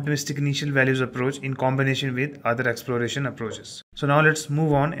the optimistic initial values approach in combination with other exploration approaches. So now let's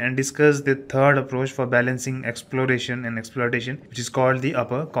move on and discuss the third approach for balancing exploration and exploitation, which is called the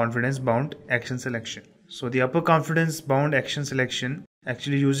upper confidence bound action selection. So the upper confidence bound action selection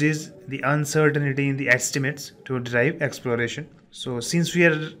actually uses the uncertainty in the estimates to drive exploration. So since we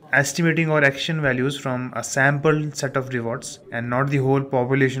are estimating our action values from a sampled set of rewards and not the whole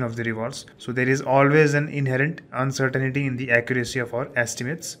population of the rewards, so there is always an inherent uncertainty in the accuracy of our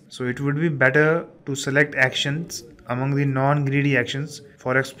estimates. So it would be better to select actions among the non-greedy actions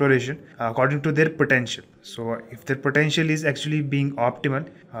for exploration according to their potential. So if their potential is actually being optimal,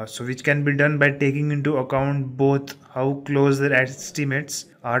 so which can be done by taking into account both how close their estimates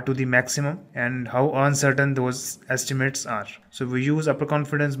are to the maximum and how uncertain those estimates are. So we use upper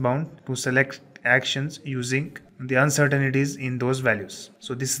confidence bound to select actions using the uncertainties in those values.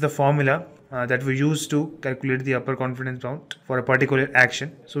 So this is the formula that we use to calculate the upper confidence bound for a particular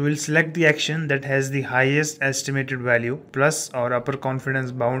action. So we'll select the action that has the highest estimated value plus our upper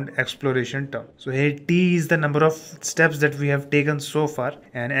confidence bound exploration term. So here T is the number of steps that we have taken so far,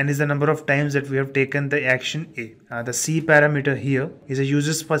 and N is the number of times that we have taken the action A. The C parameter here is a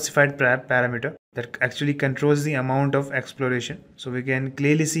user specified parameter that actually controls the amount of exploration. So we can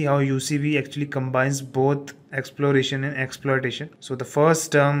clearly see how UCB actually combines both exploration and exploitation. So the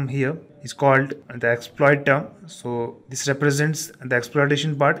first term here is called the exploit term. So this represents the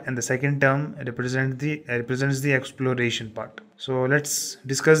exploitation part, and the second term represents the exploration part. So let's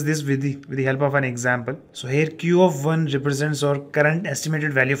discuss this with the help of an example. So here Q of 1 represents our current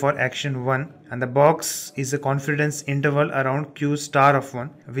estimated value for action 1, and the box is the confidence interval around Q star of 1,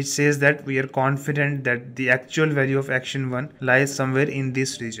 which says that we are confident that the actual value of action 1 lies somewhere in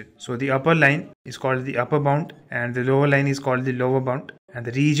this region. So the upper line is called the upper bound and the lower line is called the lower bound, and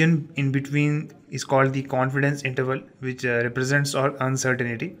the region in between is called the confidence interval, which represents our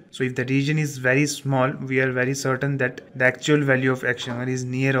uncertainty. So if the region is very small, we are very certain that the actual value of action 1 is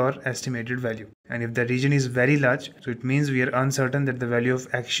near our estimated value, and if the region is very large, so it means we are uncertain that the value of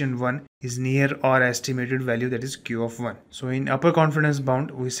action 1 is near our estimated value, that is Q of 1. So in upper confidence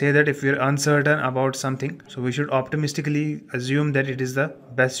bound, we say that if we are uncertain about something, so we should optimistically assume that it is the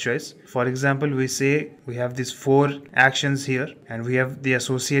best choice. For example, we say we have these 4 actions here and we have the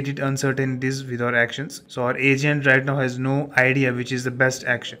associated uncertainties with our actions. So our agent right now has no idea which is the best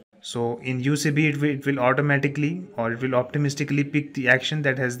action. So in UCB it will automatically, or it will optimistically pick the action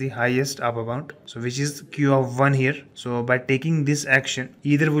that has the highest upper bound, so which is Q of 1 here. So by taking this action,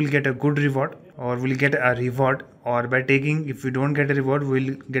 either we'll get a good reward or we'll get a reward, or by taking, if we don't get a reward,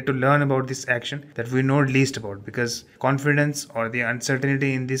 we'll get to learn about this action that we know least about, because confidence or the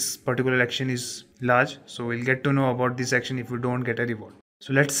uncertainty in this particular action is large. So we'll get to know about this action if we don't get a reward.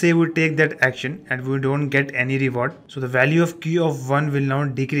 So let's say we take that action and we don't get any reward. So the value of Q of 1 will now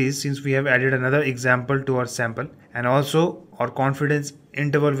decrease since we have added another example to our sample, and also our confidence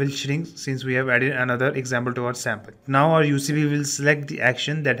interval will shrink since we have added another example to our sample. Now our UCB will select the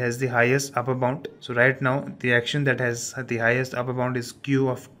action that has the highest upper bound. So right now the action that has the highest upper bound is Q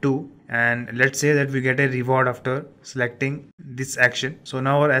of 2, and let's say that we get a reward after selecting this action. So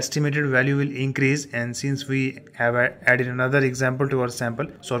now our estimated value will increase, and since we have added another example to our sample,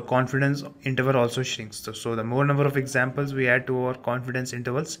 so our confidence interval also shrinks. So the more number of examples we add to our confidence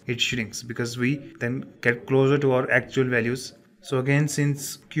intervals, it shrinks because we then get closer to our actual values. So again,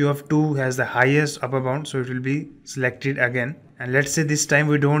 since Q of 2 has the highest upper bound, so it will be selected again. And let's say this time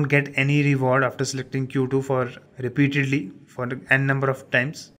we don't get any reward after selecting Q2 for repeatedly for n number of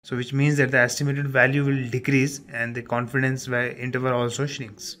times. So which means that the estimated value will decrease and the confidence interval also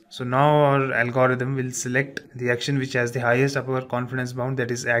shrinks. So now our algorithm will select the action which has the highest upper confidence bound, that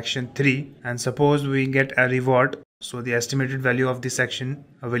is action 3. And suppose we get a reward, so the estimated value of this action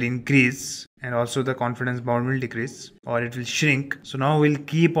will increase, and also the confidence bound will decrease or it will shrink. So now we'll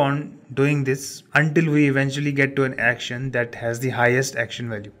keep on doing this until we eventually get to an action that has the highest action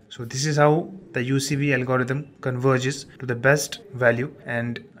value. So this is how the UCB algorithm converges to the best value,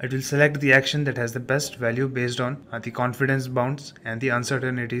 and it will select the action that has the best value based on the confidence bounds and the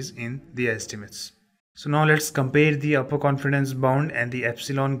uncertainties in the estimates. So now let's compare the upper confidence bound and the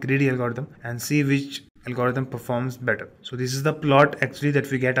epsilon greedy algorithm and see which algorithm performs better. So this is the plot actually that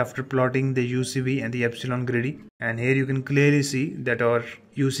we get after plotting the UCB and the epsilon greedy, and here you can clearly see that our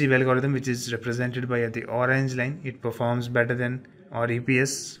UCB algorithm, which is represented by the orange line, it performs better than our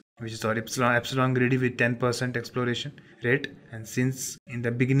EPS which is our epsilon greedy with 10% exploration rate. And since in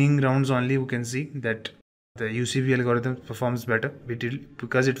the beginning rounds only we can see that the UCB algorithm performs better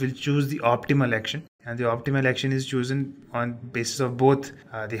because it will choose the optimal action, and the optimal action is chosen on basis of both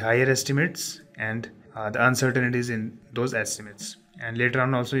the higher estimates and the uncertainties in those estimates. And later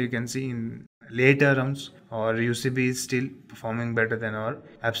on also you can see in later rounds our UCB is still performing better than our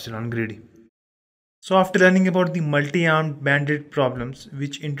epsilon greedy. So after learning about the multi-armed bandit problems,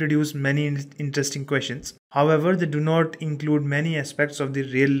 which introduce many interesting questions, however, they do not include many aspects of the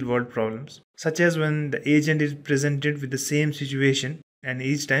real world problems, such as when the agent is presented with the same situation and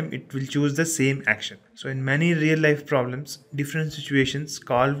each time it will choose the same action. So in many real life problems, different situations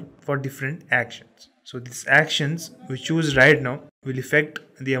call for different actions. So these actions we choose right now will affect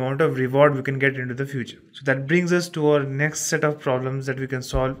the amount of reward we can get into the future. So that brings us to our next set of problems that we can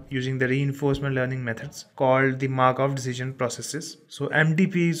solve using the reinforcement learning methods called the Markov decision processes. So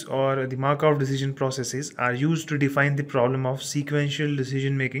MDPs, or the Markov decision processes, are used to define the problem of sequential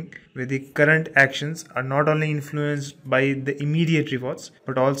decision making where the current actions are not only influenced by the immediate rewards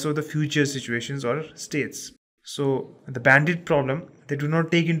but also the future situations or states. So the bandit problem, they do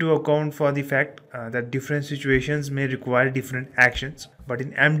not take into account for the fact that different situations may require different actions. But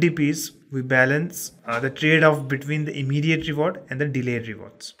in MDPs, we balance the trade-off between the immediate reward and the delayed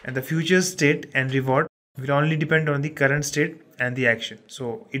rewards. And the future state and reward will only depend on the current state and the action.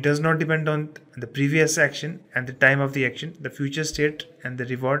 So it does not depend on the previous action and the time of the action. The future state and the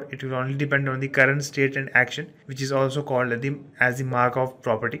reward, it will only depend on the current state and action, which is also called as the Markov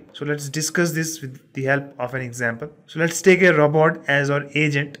property. So let's discuss this with the help of an example. So let's take a robot as our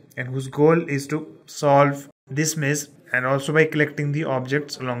agent, and whose goal is to solve this maze, and also by collecting the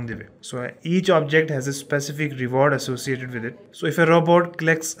objects along the way. So each object has a specific reward associated with it. So if a robot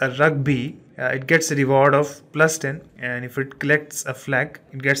collects a rug B, it gets a reward of +10, and if it collects a flag,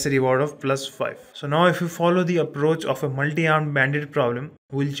 it gets a reward of +5. So now if you follow the approach of a multi-armed bandit problem,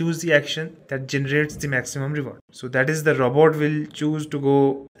 we'll choose the action that generates the maximum reward. So that is, the robot will choose to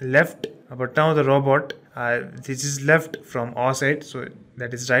go left, but now the robot, this is left from our side, so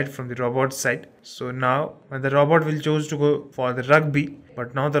that is right from the robot's side. So now when the robot will choose to go for the rug B,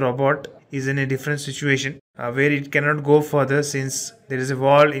 but now the robot is in a different situation where it cannot go further since there is a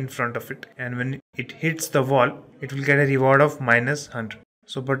wall in front of it, and when it hits the wall it will get a reward of -100.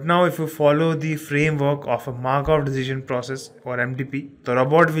 So but now if you follow the framework of a Markov decision process or MDP, the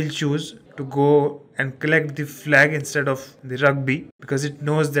robot will choose to go and collect the flag instead of the rug B, because it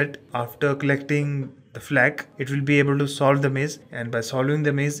knows that after collecting the flag it will be able to solve the maze, and by solving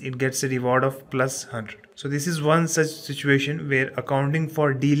the maze it gets a reward of +100. So this is one such situation where accounting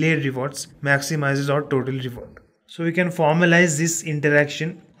for delayed rewards maximizes our total reward. So we can formalize this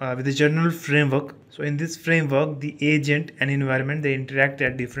interaction with a general framework. So in this framework, the agent and environment, they interact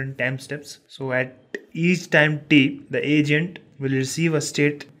at different time steps. So at each time t, the agent will receive a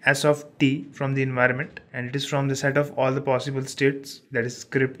state s of t from the environment, and it is from the set of all the possible states, that is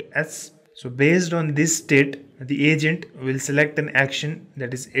script s. So based on this state, the agent will select an action,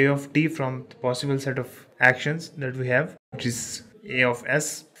 that is a of t, from the possible set of actions that we have, which is a of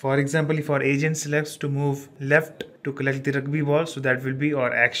s. For example, if our agent selects to move left to collect the rugby ball, so that will be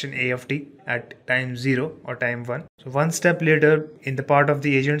our action a of t at time 0 or time 1. So one step later in the part of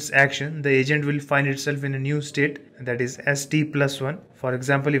the agent's action, the agent will find itself in a new state, that is st plus 1. For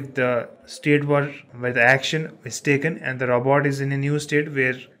example, if the state where the action is taken and the robot is in a new state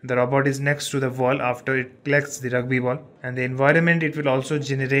where the robot is next to the wall after it collects the rugby ball, and the environment, it will also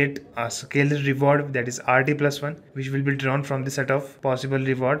generate a scalar reward, that is rt plus 1, which will be drawn from the set of possible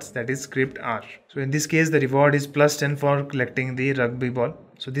rewards, that is script r. So in this case the reward is +10 for collecting the rugby ball.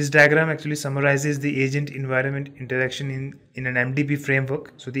 So this diagram actually summarizes the agent environment interaction in an MDP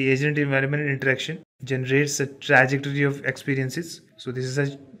framework. So the agent environment interaction generates a trajectory of experiences. So this is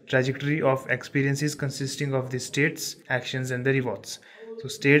a trajectory of experiences consisting of the states, actions, and the rewards. So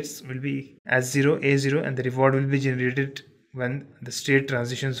states will be S0, A0, and the reward will be generated when the state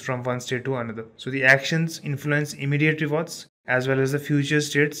transitions from one state to another. So the actions influence immediate rewards as well as the future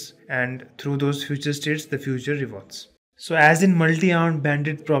states, and through those future states, the future rewards. So as in multi-armed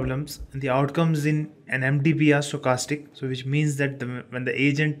bandit problems, the outcomes in an MDP are stochastic, so which means that when the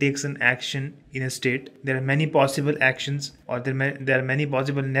agent takes an action in a state, there are many possible actions, or there are many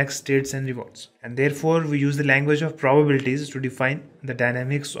possible next states and rewards. And therefore, we use the language of probabilities to define the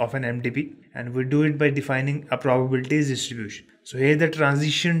dynamics of an MDP, and we do it by defining a probabilities distribution. So here the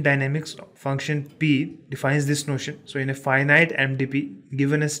transition dynamics function P defines this notion. So in a finite MDP,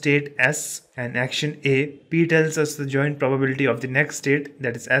 given a state S and action A, P tells us the joint probability of the next state,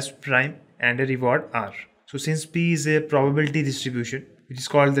 that is S prime, and a reward R. So since P is a probability distribution, which is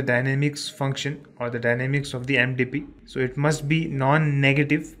called the dynamics function or the dynamics of the MDP. So it must be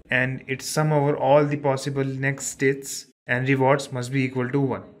non-negative and its sum over all the possible next states and rewards must be equal to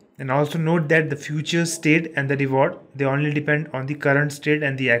 1. And also note that the future state and the reward, they only depend on the current state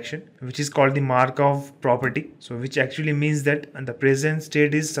and the action, which is called the Markov property. So which actually means that the present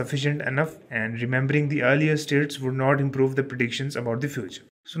state is sufficient enough and remembering the earlier states would not improve the predictions about the future.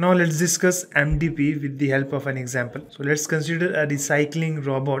 So now let's discuss MDP with the help of an example. So let's consider a recycling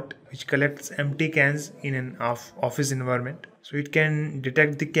robot which collects empty cans in an office environment. So it can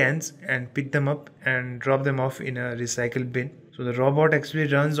detect the cans and pick them up and drop them off in a recycle bin. So the robot actually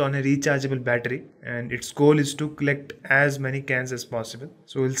runs on a rechargeable battery and its goal is to collect as many cans as possible.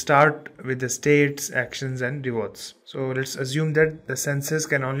 So we'll start with the states, actions and rewards. So let's assume that the sensors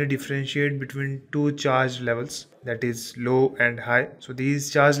can only differentiate between two charge levels, that is low and high. So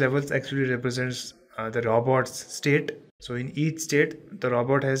these charge levels actually represents the robot's state. So in each state, the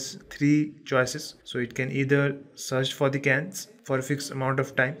robot has three choices. So it can either search for the cans for a fixed amount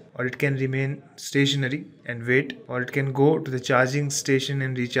of time, or it can remain stationary and wait, or it can go to the charging station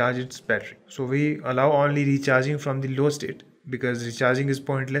and recharge its battery. So we allow only recharging from the low state because recharging is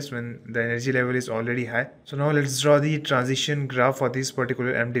pointless when the energy level is already high. So now let's draw the transition graph for this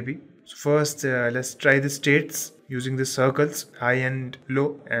particular MDP. So first let's try the states using the circles high and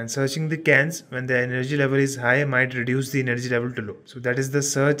low, and searching the cans when the energy level is high might reduce the energy level to low. So that is the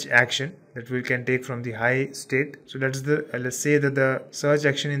search action that we can take from the high state. So let's say that the search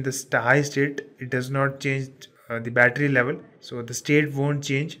action in the high state, it does not change the battery level, so the state won't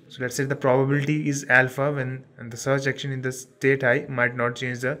change. So let's say the probability is alpha when the search action in the state high might not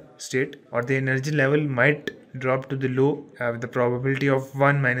change the state, or the energy level might drop to the low with the probability of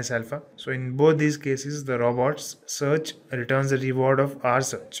 1 minus alpha. So in both these cases, the robot's search returns the reward of our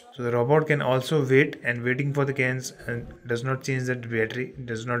search. So the robot can also wait, and waiting for the cans does not change the battery,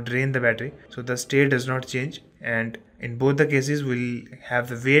 does not drain the battery, so the state does not change. And in both the cases we'll have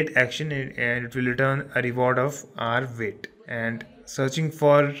the wait action and it will return a reward of our wait. And searching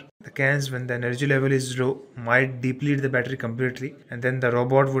for the cans when the energy level is low might deplete the battery completely, and then the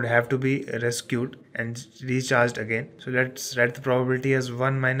robot would have to be rescued and recharged again. So let's write the probability as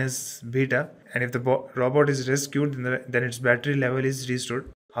 1 minus beta, and if the robot is rescued, then its battery level is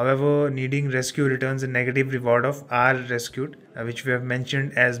restored. However, needing rescue returns a negative reward of R rescued, which we have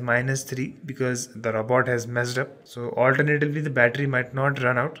mentioned as -3 because the robot has messed up. So alternatively, the battery might not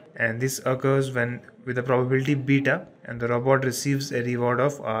run out, and this occurs when with the probability beta and the robot receives a reward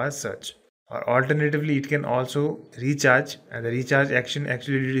of R search. Or alternatively, it can also recharge, and the recharge action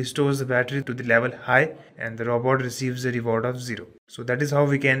actually restores the battery to the level high and the robot receives a reward of 0. So that is how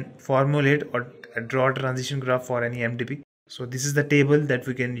we can formulate or draw a transition graph for any MDP. So this is the table that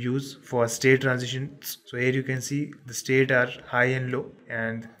we can use for state transitions. So here you can see the state are high and low,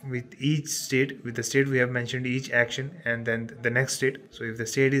 and with the state we have mentioned each action and then the next state. So if the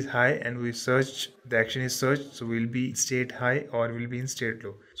state is high and we search, the action is searched, so we'll be in state high or we'll be in state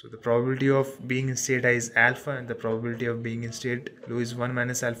low. So the probability of being in state high is alpha and the probability of being in state low is 1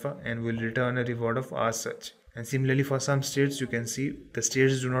 minus alpha, and will return a reward of R search. And similarly for some states, you can see the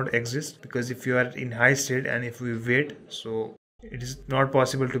states do not exist, because if you are in high state and if we wait, so it is not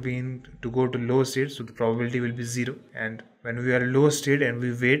possible to go to low state, so the probability will be 0. And when we are low state and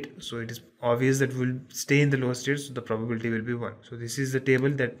we wait, so it is obvious that we'll stay in the low state, so the probability will be 1. So this is the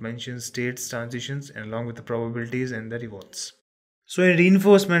table that mentions states, transitions, and along with the probabilities and the rewards. So in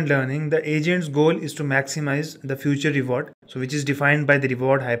reinforcement learning, the agent's goal is to maximize the future reward, so which is defined by the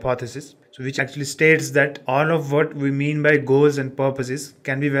reward hypothesis, so which actually states that all of what we mean by goals and purposes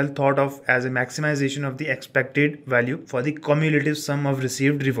can be well thought of as a maximization of the expected value for the cumulative sum of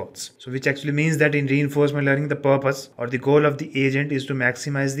received rewards. So which actually means that in reinforcement learning, the purpose or the goal of the agent is to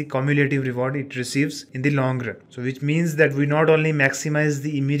maximize the cumulative reward it receives in the long run. So which means that we not only maximize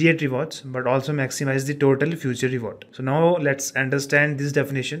the immediate rewards but also maximize the total future reward. So now let's understand this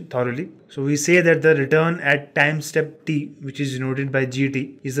definition thoroughly. So we say that the return at time step t, which is denoted by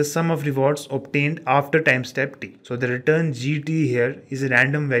gt, is the sum of rewards obtained after time step t. So the return gt here is a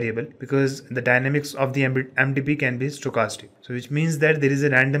random variable because the dynamics of the MDP can be stochastic. So which means that there is a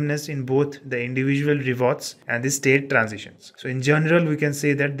randomness in both the individual rewards and the state transitions. So in general, we can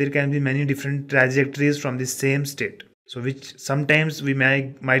say that there can be many different trajectories from the same state. So which sometimes we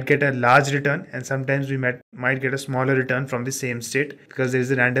might get a large return, and sometimes we might get a smaller return from the same state because there is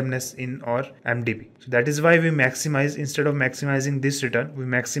a randomness in our MDP. So that is why we maximize, instead of maximizing this return, we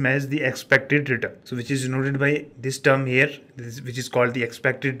maximize the expected return. So which is denoted by this term here, which is called the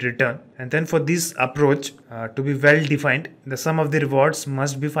expected return. And then for this approach to be well defined, the sum of the rewards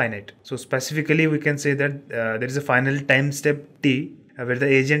must be finite. So specifically, we can say that there is a final time step t, where the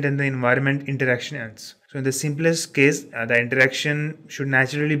agent and the environment interaction ends. So in the simplest case, the interaction should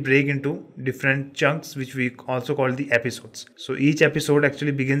naturally break into different chunks, which we also call the episodes. So each episode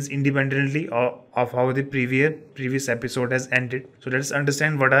actually begins independently of how the previous episode has ended. So let's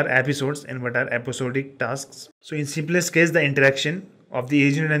understand what are episodes and what are episodic tasks. So in simplest case, the interaction of the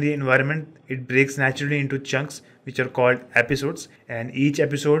agent and the environment, it breaks naturally into chunks which are called episodes, and each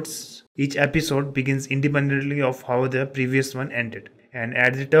episode begins independently of how the previous one ended. And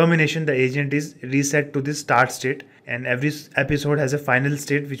at the termination, the agent is reset to the start state, and every episode has a final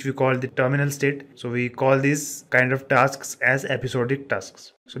state which we call the terminal state. So we call these kind of tasks as episodic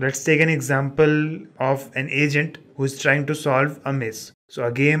tasks. So let's take an example of an agent who is trying to solve a maze. So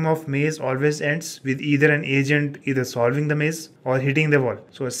a game of maze always ends with either an agent either solving the maze or hitting the wall.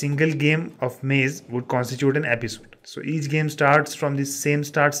 So a single game of maze would constitute an episode. So each game starts from the same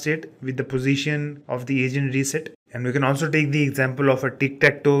start state with the position of the agent reset. And we can also take the example of a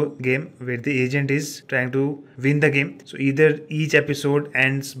tic-tac-toe game where the agent is trying to win the game. So either each episode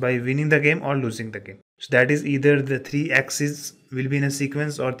ends by winning the game or losing the game. So that is either the 3 X's will be in a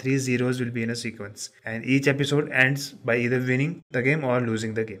sequence or 3 zeros will be in a sequence. And each episode ends by either winning the game or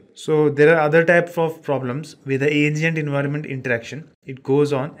losing the game. So there are other types of problems with the agent environment interaction. It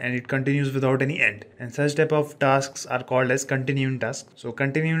goes on and it continues without any end. And such type of tasks are called as continuing tasks. So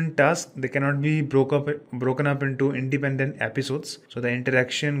continuing tasks, they cannot be broken up into independent episodes. So the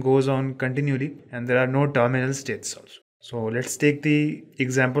interaction goes on continually and there are no terminal states also. So let's take the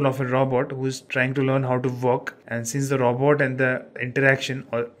example of a robot who is trying to learn how to walk, and since the robot and the interaction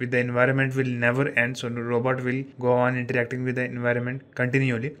with the environment will never end, so the robot will go on interacting with the environment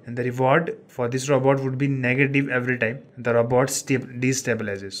continually, and the reward for this robot would be negative every time the robot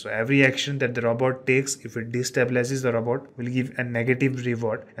destabilizes. So every action that the robot takes, if it destabilizes the robot, will give a negative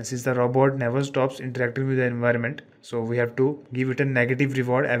reward, and since the robot never stops interacting with the environment, so we have to give it a negative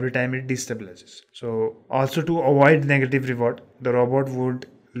reward every time it destabilizes. So also to avoid negative reward, the robot would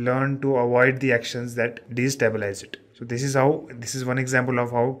learn to avoid the actions that destabilize it. So this is one example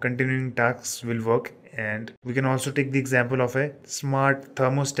of how continuing tasks will work. And we can also take the example of a smart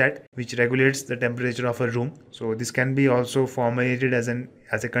thermostat which regulates the temperature of a room. So this can be also formulated as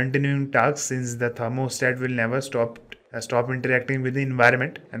a continuing task, since the thermostat will never stop interacting with the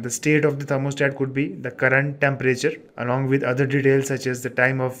environment, and the state of the thermostat could be the current temperature along with other details such as the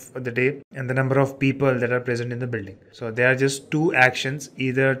time of the day and the number of people that are present in the building. So there are just 2 actions,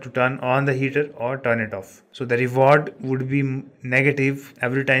 either to turn on the heater or turn it off. So the reward would be negative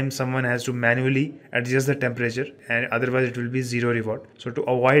every time someone has to manually adjust the temperature, and otherwise it will be 0 reward. So to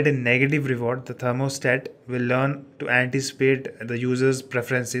avoid a negative reward, the thermostat will learn to anticipate the user's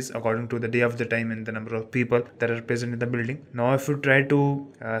preferences according to the day of the time and the number of people that are present in the building. Now if you try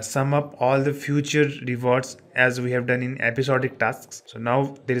to sum up all the future rewards as we have done in episodic tasks, so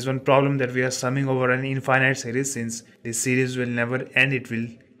now there is one problem that we are summing over an infinite series. Since this series will never end, it will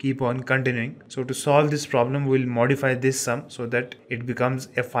keep on continuing. So to solve this problem, we'll modify this sum so that it becomes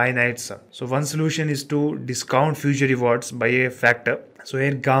a finite sum. So one solution is to discount future rewards by a factor. So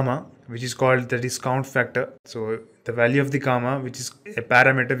here gamma, which is called the discount factor, so the value of the gamma, which is a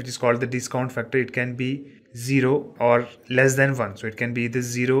parameter which is called the discount factor, it can be 0 or less than 1. So it can be either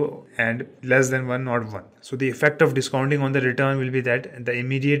 0 and less than 1 or 1. So the effect of discounting on the return will be that the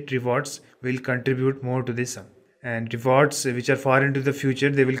immediate rewards will contribute more to this sum, and rewards which are far into the future,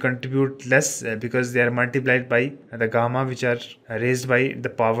 they will contribute less because they are multiplied by the gamma, which are raised by the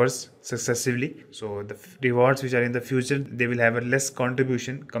powers successively. So the rewards which are in the future, they will have a less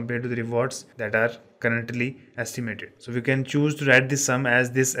contribution compared to the rewards that are currently estimated. So we can choose to write this sum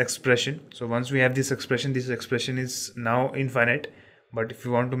as this expression. So once we have this expression is now infinite. But if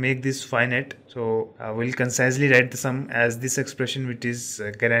you want to make this finite, so we'll concisely write the sum as this expression, which is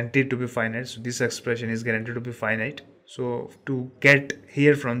guaranteed to be finite. So this expression is guaranteed to be finite. So to get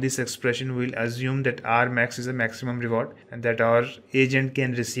here from this expression, we'll assume that R max is a maximum reward and that our agent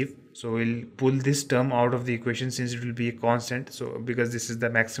can receive. So we'll pull this term out of the equation since it will be a constant. So because this is the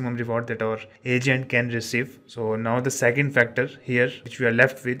maximum reward that our agent can receive. So now the second factor here, which we are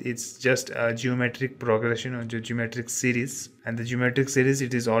left with, it's just a geometric progression or geometric series. And the geometric series,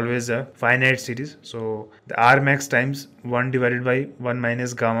 it is always a finite series. So the R max times 1 divided by 1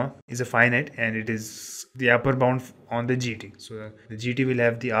 minus gamma is a finite, and it is the upper bound on the GT. So the GT will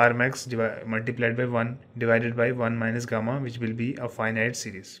have the R max multiplied by 1 divided by 1 minus gamma, which will be a finite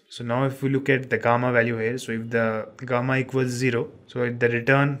series. So now if we look at the gamma value here, so if the gamma equals 0, so the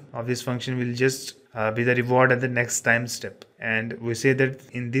return of this function will just be the reward at the next time step. And we say that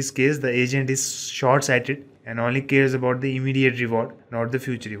in this case, the agent is short-sighted and only cares about the immediate reward, not the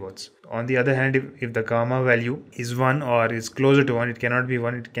future rewards. on the other hand, if the gamma value is 1 or is closer to 1, it cannot be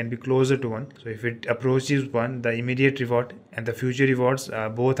 1, it can be closer to 1. So if it approaches 1, the immediate reward and the future rewards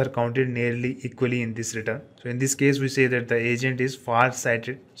both are counted nearly equally in this return. So in this case, we say that the agent is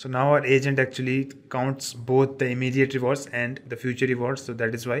far-sighted. So now our agent actually counts both the immediate rewards and the future rewards. So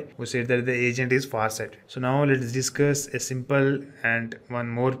that is why we say that the agent is far-sighted. So now let's discuss a simple and one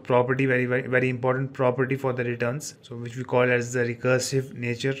more property, very important property for the returns. So which we call as the recursive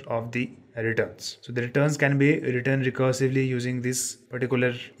nature of the returns. So the returns can be written recursively using this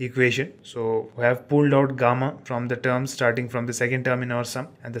particular equation. So we have pulled out gamma from the terms starting from the second term in our sum,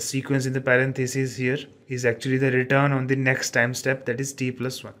 and the sequence in the parentheses here is actually the return on the next time step, that is t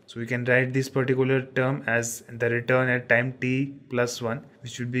plus 1. So we can write this particular term as the return at time t plus 1,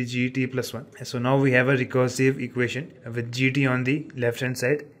 which would be gt plus 1. So now we have a recursive equation with gt on the left hand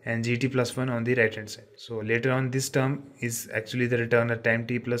side and gt plus 1 on the right hand side. So later on, this term is actually the return at time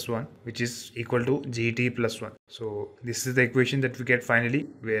t plus 1, which is equal to gt plus 1. So this is the equation that we get finally,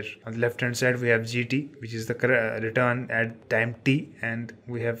 where on the left hand side we have gt, which is the return at time t, and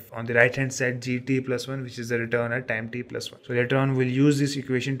we have on the right hand side gt plus 1, which is the return at time t plus 1. So later on we'll use this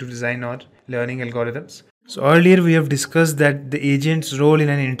equation to design our learning algorithms. So earlier we have discussed that the agent's role in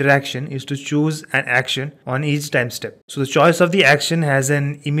an interaction is to choose an action on each time step. So the choice of the action has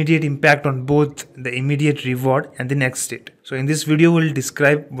an immediate impact on both the immediate reward and the next state. So in this video we'll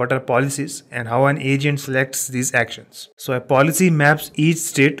describe what are policies and how an agent selects these actions. So a policy maps each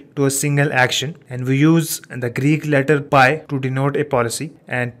state to a single action, and we use the Greek letter pi to denote a policy,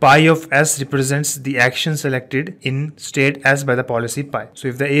 and pi of s represents the action selected in state s by the policy pi. So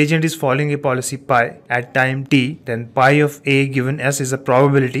if the agent is following a policy pi at time t, then pi of a given s is a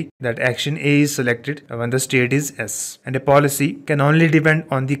probability that action a is selected when the state is s. And a policy can only depend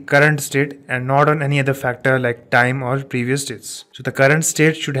on the current state and not on any other factor like time or previous states. So the current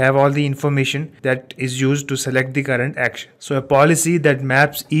state should have all the information that is used to select the current action. So a policy that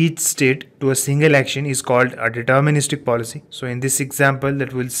maps each state to a single action is called a deterministic policy. So in this example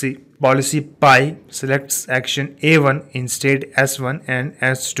that we'll see, policy pi selects action a1 in state s1 and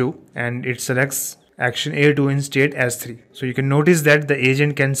s2, and it selects action a2 in state s3. So you can notice that the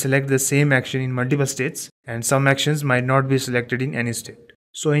agent can select the same action in multiple states, and some actions might not be selected in any state.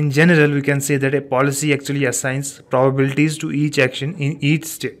 So in general, we can say that a policy actually assigns probabilities to each action in each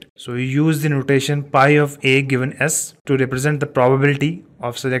state. So we use the notation pi of a given s to represent the probability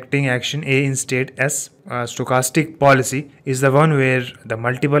of selecting action a in state s. A stochastic policy is the one where the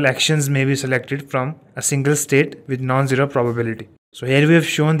multiple actions may be selected from a single state with non-zero probability. So here we have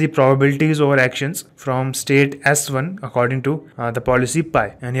shown the probabilities over actions from state S1 according to the policy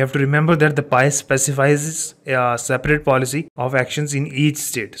pi, and you have to remember that the pi specifies a separate policy of actions in each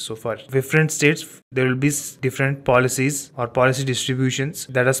state. So for different states there will be different policies or policy distributions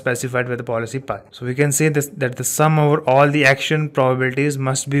that are specified by the policy pi. So we can say that the sum over all the action probabilities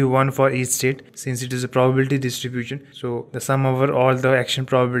must be 1 for each state, since it is a probability distribution. So the sum over all the action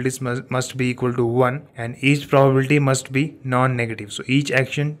probabilities must be equal to 1, and each probability must be non-negative. So each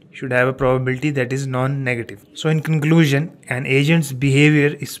action should have a probability that is non-negative. So in conclusion, an agent's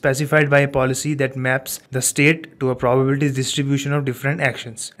behavior is specified by a policy that maps the state to a probability distribution of different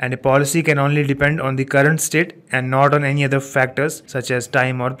actions, and a policy can only depend on the current state and not on any other factors such as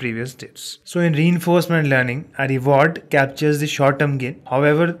time or previous states. So in reinforcement learning, a reward captures the short-term gain.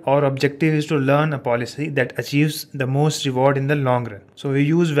 However, our objective is to learn a policy that achieves the most reward in the long run. So we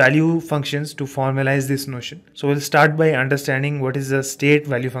use value functions to formalize this notion. So we'll start by understanding what is a state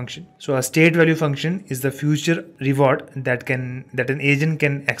value function. So a state value function is the future reward that an agent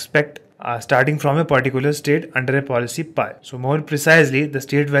can expect starting from a particular state under a policy pi. So more precisely, the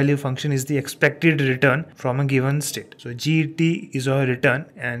state value function is the expected return from a given state. So gt is our return,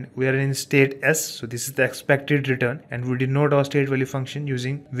 and we are in state s, so this is the expected return, and we denote our state value function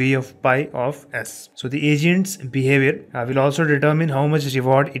using v of pi of s. So the agent's behavior will also determine how much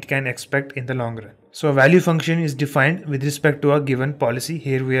reward it can expect in the long run. So a value function is defined with respect to a given policy.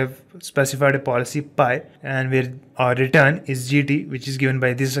 Here we have specified a policy pi, and where our return is gt, which is given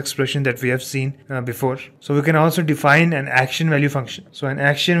by this expression that we have seen before. So we can also define an action value function. So an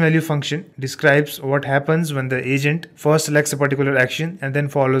action value function describes what happens when the agent first selects a particular action and then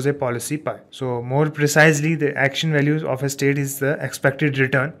follows a policy pi. So more precisely, the action value of a state is the expected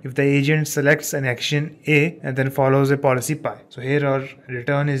return if the agent selects an action a and then follows a policy pi. So here our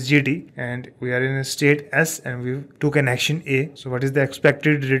return is gt, and we are in a a state S and we took an action A. So what is the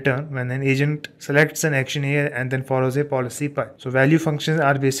expected return when an agent selects an action A and then follows a policy pi? So value functions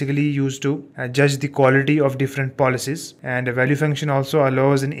are basically used to judge the quality of different policies, and a value function also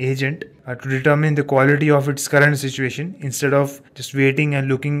allows an agent to determine the quality of its current situation instead of just waiting and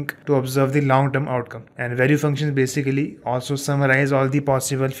looking to observe the long-term outcome. And value functions basically also summarize all the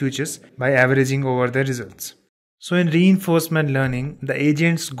possible futures by averaging over the results. So in reinforcement learning, the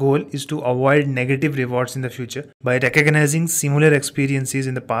agent's goal is to avoid negative rewards in the future by recognizing similar experiences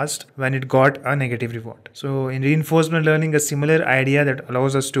in the past when it got a negative reward. So in reinforcement learning, a similar idea that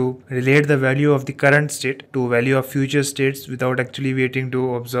allows us to relate the value of the current state to value of future states without actually waiting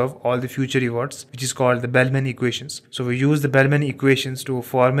to observe all the future rewards, which is called the Bellman equations. So we use the Bellman equations to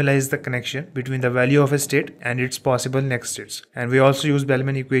formalize the connection between the value of a state and its possible next states. And we also use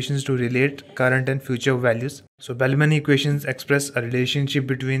Bellman equations to relate current and future values. So Bellman equations express a relationship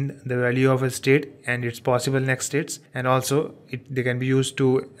between the value of a state and its possible next states, and also they can be used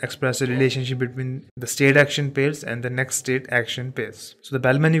to express a relationship between the state action pairs and the next state action pairs. So the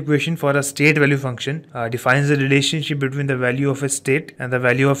Bellman equation for a state value function defines the relationship between the value of a state and the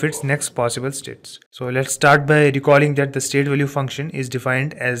value of its next possible states. So let's start by recalling that the state value function is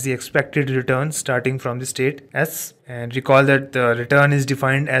defined as the expected return starting from the state S, and recall that the return is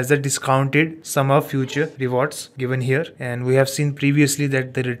defined as the discounted sum of future rewards given here. And we have seen previously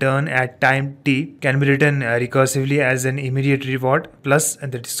that the return at time t can be written recursively as an immediate reward plus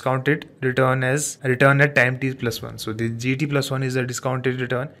the discounted return as a return at time t plus 1. So the gt plus 1 is a discounted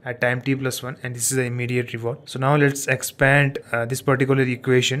return at time t plus 1, and this is the immediate reward. So now let's expand this particular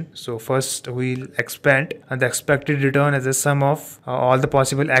equation. So first we'll expand the expected return as a sum of all the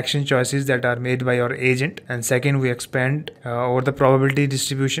possible action choices that are made by your agent, and second we expand over the probability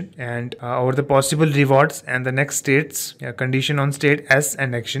distribution and over the possible rewards and the next states condition on state S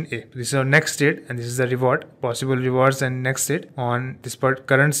and action A. This is our next state and this is the reward, possible rewards and next state on this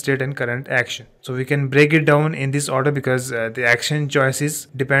current state and current action. So we can break it down in this order because the action choices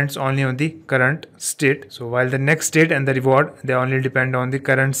depends only on the current state. So while the next state and the reward, they only depend on the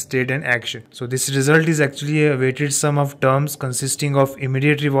current state and action. So this result is actually a weighted sum of terms consisting of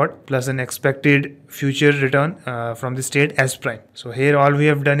immediate reward plus an expected future return from the state S prime. So here all we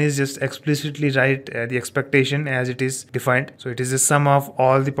have done is just explicitly write the expectation as it is defined. So it is the sum of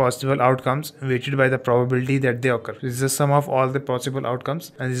all the possible outcomes weighted by the probability that they occur. This is the sum of all the possible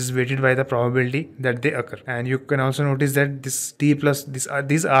outcomes and this is weighted by the probability that they occur. And you can also notice that this t plus this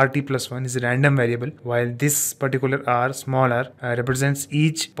rt plus 1 is a random variable, while this particular r, small r, represents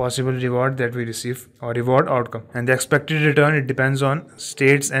each possible reward that we receive or reward outcome. And the expected return, it depends on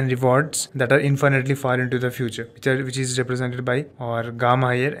states and rewards that are infinitely far into the future, which is represented by our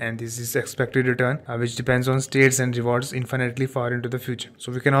gamma here, and this is expected return which depends on states and rewards infinitely far into the future.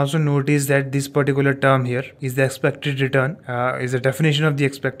 So we can also notice that this particular term here is the expected return, is the definition of the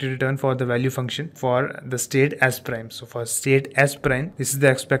expected return for the value function for the state S prime. So for state S prime, this is the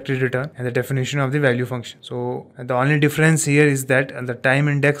expected return and the definition of the value function. So the only difference here is that the time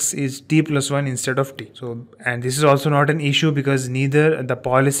index is t plus 1 instead of t. So, and this is also not an issue because neither the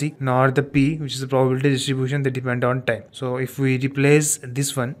policy nor the p, which is the probability distribution, they depend on time. So if we replace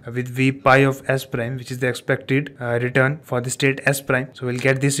this one with v pi of S prime, which is the expected return for the state S prime, so we'll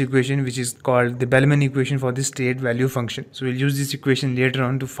get this equation which is called the Bellman equation for the state value function. So we'll use this equation later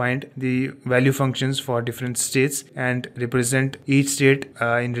on to find the value functions for different states and represent each state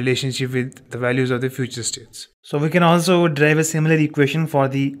in relationship with the values of the future states. So we can also derive a similar equation for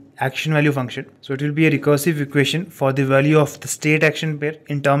the action value function. So it will be a recursive equation for the value of the state action pair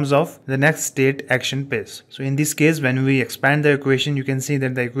in terms of the next state action pairs. So in this case, when we expand the equation, you can see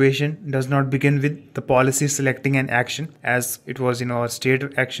that the equation does not begin with the policy selecting an action as it was in our state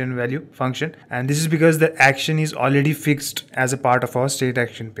action value function, and this is because the action is already fixed as a part of our state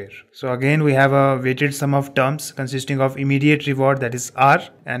action pair. So again we have a weighted sum of terms consisting of immediate reward, that is R,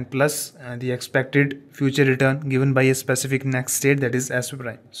 and plus the expected future return given by a specific next state, that is S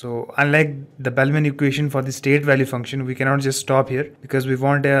prime. So unlike the Bellman equation for the state value function, we cannot just stop here because we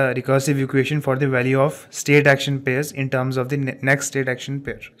want a recursive equation for the value of state action pairs in terms of the next state action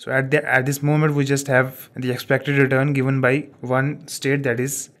pair. So at this moment we just have the expected return given by one state, that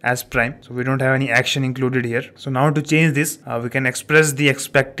is S prime. So we don't have any action included here. So now to change this, we can express the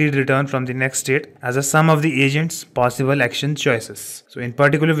expected return from the next state as a sum of the agent's possible action choices. So in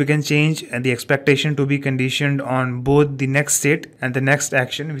particular particular, we can change the expectation to be conditioned on both the next state and the next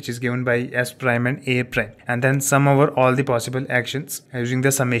action, which is given by S prime and A prime, and then sum over all the possible actions using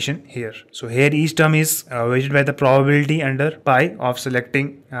the summation here. So here each term is weighted by the probability under pi of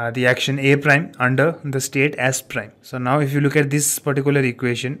selecting the action A prime under the state S prime. So now if you look at this particular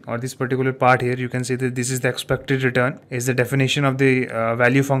equation or this particular part here, you can see that this is the expected return is the definition of the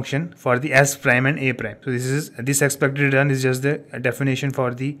value function for the S prime and A prime. So this expected return is just the definition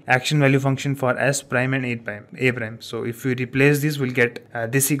for the action value function for S prime and A prime. So if we replace this, we'll get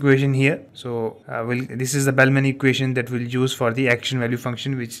this equation here. So this is the Bellman equation that we'll use for the action value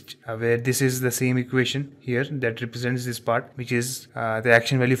function, which where this is the same equation here that represents this part, which is the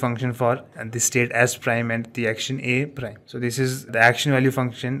action value function for the state S prime and the action A prime. So this is the action value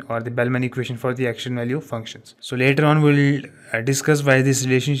function or the Bellman equation for the action value functions. So later on we'll discuss why this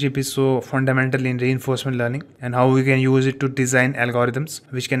relationship is so fundamental in reinforcement learning and how we can use it to design algorithms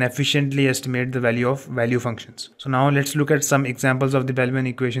which can efficiently estimate the value of value functions. So now let's look at some examples of the Bellman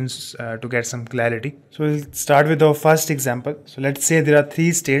equations to get some clarity. So we'll start with our first example. So let's say there are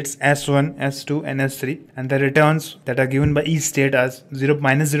three states S1, S2 and S3, and the returns that are given by each state as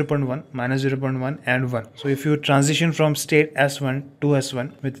minus 0.1, minus 0.1 and 1. So if you transition from state S1 to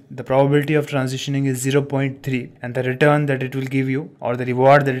S1 with the probability of transitioning is 0.3 and the return that it will give you or the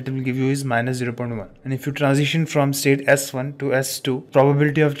reward that it will give you is minus 0.1. And if you transition from state S1 to S2,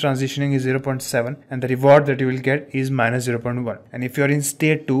 probability of transitioning is 0.7 and the reward that you will get is minus 0.1. And if you are in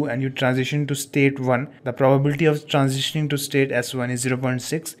state 2 and you transition to state 1, the probability of transitioning to state S1 is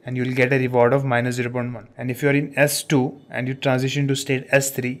 0.6 and you will get a reward of minus 0.1. And if you are in S2 and you transition to state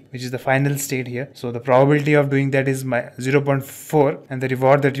S3, which is the final state here, so the probability of doing that is 0.4 and the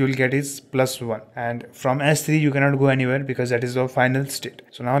reward that you will get is plus 1. And from S3 you cannot go anywhere because that is the final state.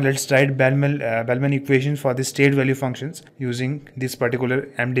 So now let's write Bellman equation for the state value functions using this particular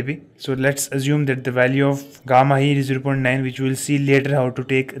MDP. So let's assume that the value of gamma here is 0.9, which we will see later how to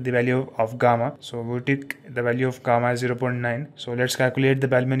take the value of gamma. So we'll take the value of gamma as 0.9. So let's calculate the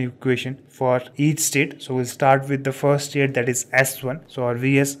Bellman equation for each state. So we'll start with the first state, that is S1. So our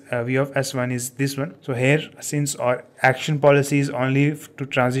V of S1 is this one. So here, since our action policy is only to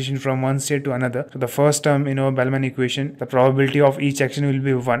transition from one state to another, so the first term in our Bellman equation, the probability of each action will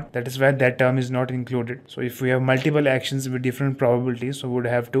be 1. That is why that term is not included. So if we have multiple actions with different probabilities, so we would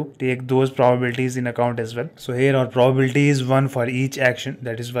have to take those probabilities in account as well. So here our probability is 1 for each action.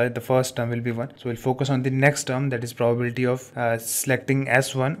 That is why the first term will be 1. So we'll focus on the next term, that is probability of selecting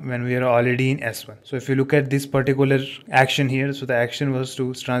S1 when we are already in S1. So if you look at this particular action here, so the action was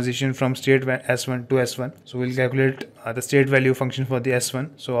to transition from state S1 to S1. So we'll calculate the state value function for the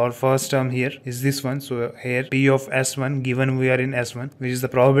S1. So our first term here is this one. So here P of S1 given we are in S1, which is the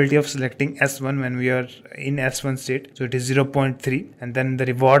probability of selecting S1 when we are in S1 state. So it is 0.3 and then the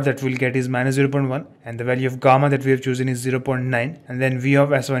reward that we'll get is minus 0.1 and the value of gamma that we have chosen is 0.9 and then V of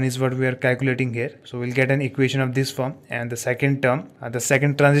S1 is what we are calculating here. So we'll get an equation of this form, and the second term, the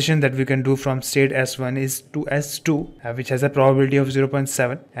second transition that we can do from state S1 is to S2, which has a probability of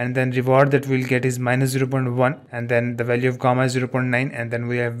 0.7 and then reward that we'll get is minus 0.1 and then the value of gamma is 0.9 and then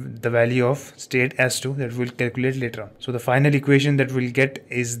we have the value of state S2 that we'll calculate later on. So the final equation that we'll get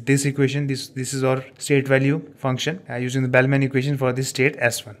is this equation. This is our state value function using the Bellman equation for the state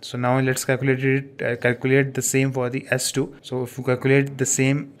S1. So now let's calculate the same for the S2. So if you calculate the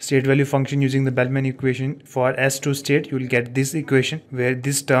same state value function using the Bellman equation for S2 state, you will get this equation where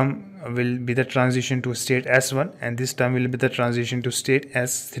this term will be the transition to state S1 and this term will be the transition to state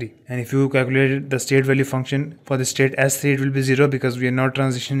S3. And if you calculate the state value function for the state S3, it will be 0 because we are not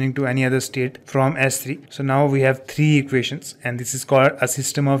transitioning to any other state from S3. So now we have three equations and this is called a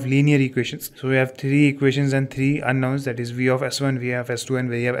system of linear equations. So we have three equations and three unknowns, that is V of S1, V of S2 and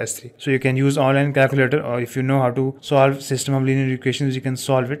V of S3. So you can use online calculator, or if you know how to solve system of linear equations, you can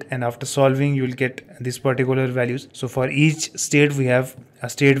solve it, and after solving you will get this particular values. So for each state we have a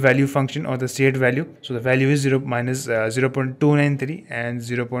state value function or the state value. So the value is 0.293 and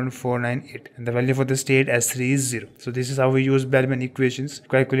 0.498 and the value for the state S3 is 0. So this is how we use Bellman equations to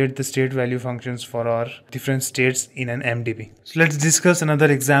calculate the state value functions for our different states in an MDP. So let's discuss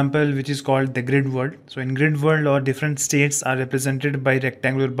another example which is called the grid world. So in grid world, our different states are represented by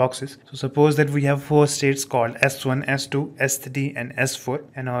rectangular boxes. So suppose that we have four states called S1, S2, S3 and S4,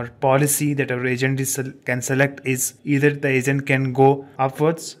 and our policy that our agent can select is either the agent can go up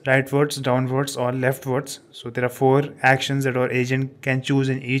upwards, rightwards, downwards, or leftwards. So there are 4 actions that our agent can choose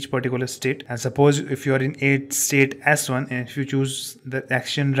in each particular state. And suppose if you are in state S1 and if you choose the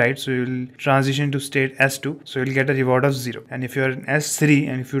action right, so you will transition to state S2, so you will get a reward of 0. And if you are in S3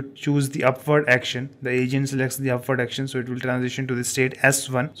 and if you choose the upward action, the agent selects the upward action, so it will transition to the state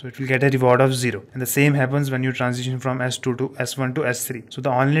S1, so it will get a reward of 0. And the same happens when you transition from S2 to S1 to S3. So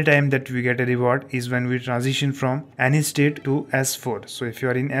the only time that we get a reward is when we transition from any state to S4. So if you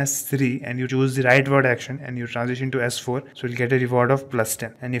are in S3 and you choose the rightward action and you transition to S4, so you'll get a reward of plus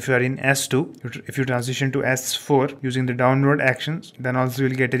 10. And if you are in S2, if you transition to S4 using the downward actions, then also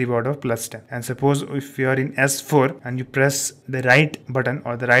you'll get a reward of plus 10. And suppose if you are in S4 and you press the right button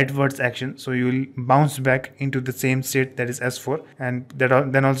or the rightwards action, so you will bounce back into the same state, that is S4, and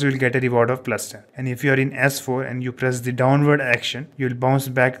then also you'll get a reward of plus 10. And if you are in S4 and you press the downward action, you'll bounce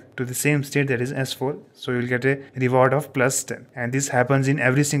back to the same state, that is S4, so you'll get a reward of plus 10. And this happens in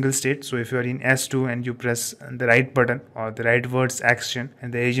every single state. So if you are in S2 and you press the right button or the rightwards action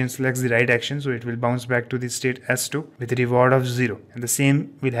and the agent selects the right action, so it will bounce back to the state S2 with a reward of 0. And the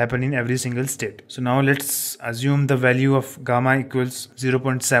same will happen in every single state. So now let's assume the value of gamma equals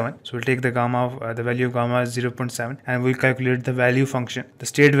 0.7. So we'll take the value of gamma as 0.7 and we'll calculate the value function, the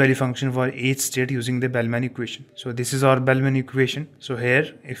state value function for each state using the Bellman equation. So this is our Bellman equation. So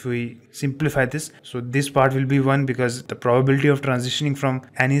here if we simplify this, so this part will be 1 because the probability of transitioning from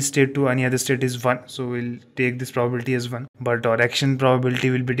any state to any other state is 1. So we'll take this probability as 1, but our action probability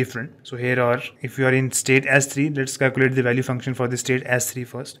will be different. So here, or if you are in state S3, let's calculate the value function for the state S3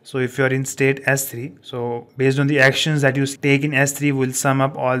 first. So if you are in state S3, so based on the actions that you take in S3, we'll sum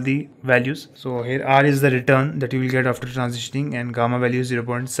up all the values. So here R is the return that you will get after transitioning and gamma value is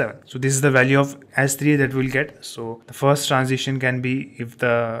 0.7. So this is the value of S3 that we'll get. So the first transition can be if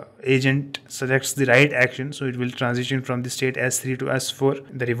the agent selects the right action, so it will transition from the state S3 to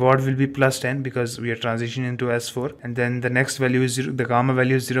S4. The reward will be plus 10 because we are transitioning into S4, and then the next value is the gamma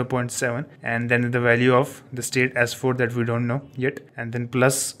value is 0.7, and then the value of the state S4 that we don't know yet, and then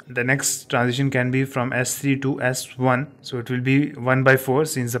plus the next transition can be from S3 to S1, so it will be 1 by 4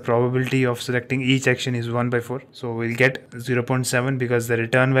 since the probability of selecting each action is 1 by 4. So we'll get 0.7 because the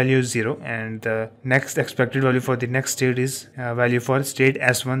return value is 0, and the next expected value for the next state is value for state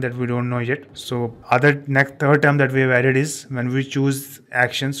S1 that we don't know yet. So third term that we have added is when we choose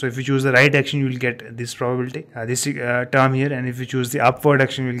action. So if you choose the right action, you will get this probability, this term here, and if you choose the upward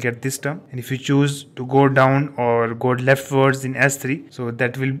action, you will get this term. And if you choose to go down or go leftwards in S3, so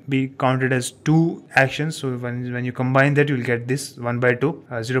that will be counted as 2 actions. So when you combine that, you will get this 1 by 2,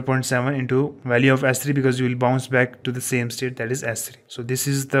 0.7 into value of S3 because you will bounce back to the same state, that is S3. So this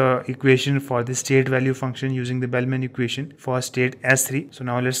is the equation for the state value function using the Bellman equation for state S3. So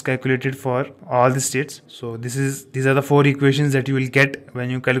now let's calculate it for all the states. So these are the 4 equations that you will get when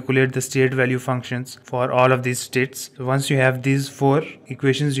you calculate the state value functions for all of these states. So once you have these 4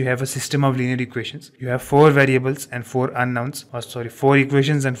 equations, you have a system of linear equations. You have 4 variables and 4 unknowns, 4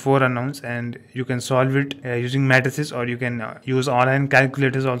 equations and 4 unknowns, and you can solve it using matrices, or you can use online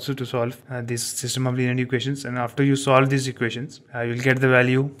calculators also to solve this system of linear equations. And after you solve these equations, you'll get the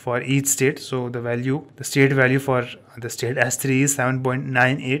value for each state. So the state value for the state S3 is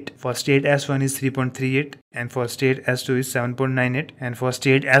 7.98, for state S1 is 3.38, and for state S2 is 7.98, and for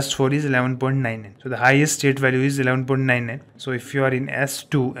state S4 is 11.99. So the highest state value is 11.99. So if you are in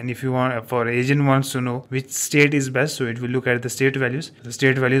S2 and if you want, for agent wants to know which state is best, so it will look at the state values. The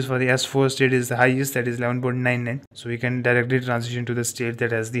state values for the S4 state is the highest, that is 11.99. So we can directly transition to the state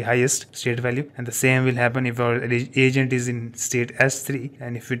that has the highest state value, and the same will happen if our agent is in state S3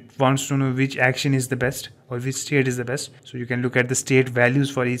 and if it wants to know which action is the best or which state is the best. So you can look at the state values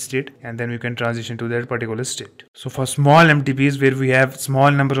for each state and then we can transition to that particular state. So for small MTPs where we have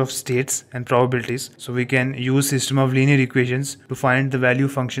small number of states and probabilities, so we can use system of linear equations to find the value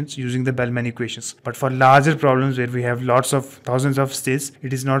functions using the Bellman equations. But for larger problems where we have thousands of states,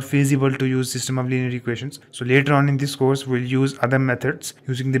 it is not feasible to use system of linear equations. So later on in this course, we'll use other methods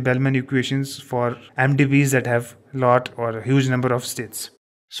using the Bellman equations for MTPs that have lot or a huge number of states.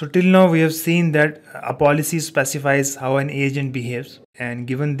 So till now we have seen that a policy specifies how an agent behaves, and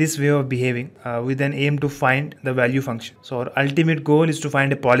given this way of behaving, we then aim to find the value function. So our ultimate goal is to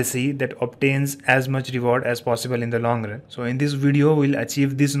find a policy that obtains as much reward as possible in the long run. So in this video, we'll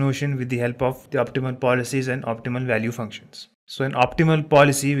achieve this notion with the help of the optimal policies and optimal value functions. So an optimal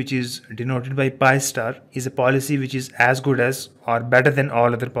policy, which is denoted by pi star, is a policy which is as good as or better than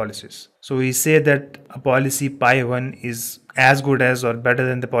all other policies. So we say that a policy pi 1 is as good as or better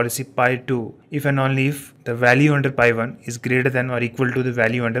than the policy pi 2 if and only if the value under pi 1 is greater than or equal to the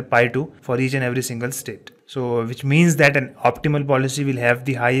value under pi 2 for each and every single state. So which means that an optimal policy will have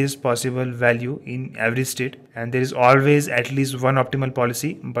the highest possible value in every state, and there is always at least one optimal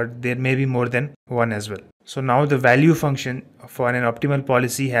policy, but there may be more than one as well. So now the value function for an optimal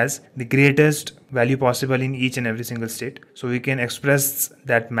policy has the greatest value possible in each and every single state. So we can express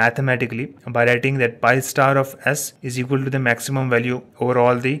that mathematically by writing that pi star of s is equal to the maximum value over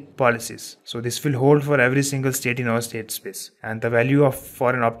all the policies. So this will hold for every single state in our state space, and the value of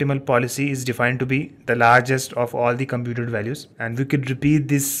for an optimal policy is defined to be the largest of all the computed values, and we could repeat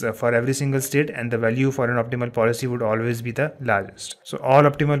this for every single state, and the value for an optimal policy would always be the largest. So all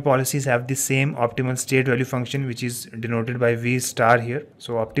optimal policies have the same optimal state value function, which is denoted by v star here.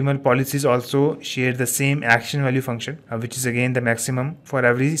 So optimal policies also share the same action value function, which is again the maximum for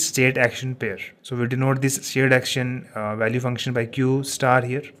every state action pair. So we denote this shared action value function by q star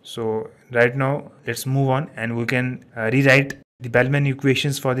here. So right now let's move on, and we can rewrite the Bellman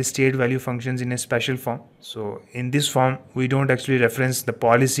equations for the state value functions in a special form. So in this form we don't actually reference the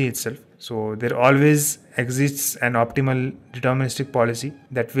policy itself. So there always exists an optimal deterministic policy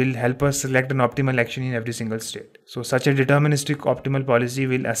that will help us select an optimal action in every single state. So such a deterministic optimal policy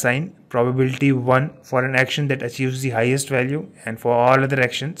will assign probability 1 for an action that achieves the highest value, and for all other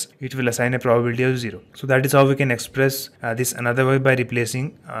actions it will assign a probability of 0. So that is how we can express this another way, by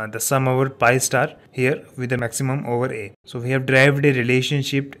replacing the sum over pi star here with the maximum over a. So we have derived a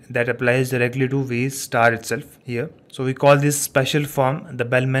relationship that applies directly to v star itself here. So we call this special form the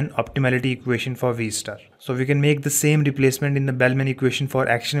Bellman optimality equation for v star. So we can make the same replacement in the Bellman equation for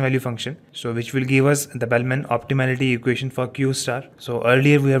action value function, so which will give us the Bellman optimality equation for q star. So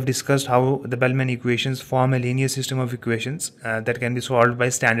earlier we have discussed how the Bellman equations form a linear system of equations that can be solved by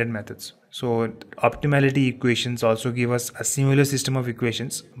standard methods. So optimality equations also give us a similar system of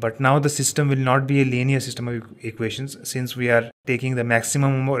equations, but now the system will not be a linear system of equations, since we are taking the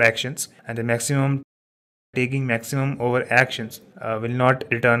maximum over actions, and the maximum taking maximum over actions will not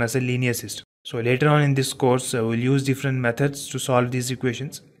return as a linear system. So later on in this course we'll use different methods to solve these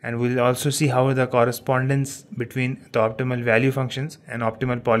equations, and we'll also see how the correspondence between the optimal value functions and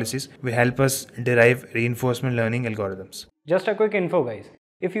optimal policies will help us derive reinforcement learning algorithms. Just a quick info guys,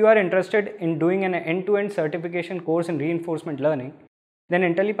 if you are interested in doing an end-to-end certification course in reinforcement learning, then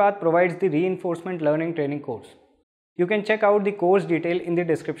Intellipaat provides the reinforcement learning training course. You can check out the course detail in the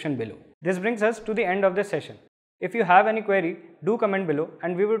description below. This brings us to the end of this session. If you have any query, do comment below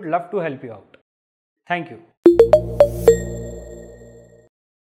and we would love to help you out. Thank you.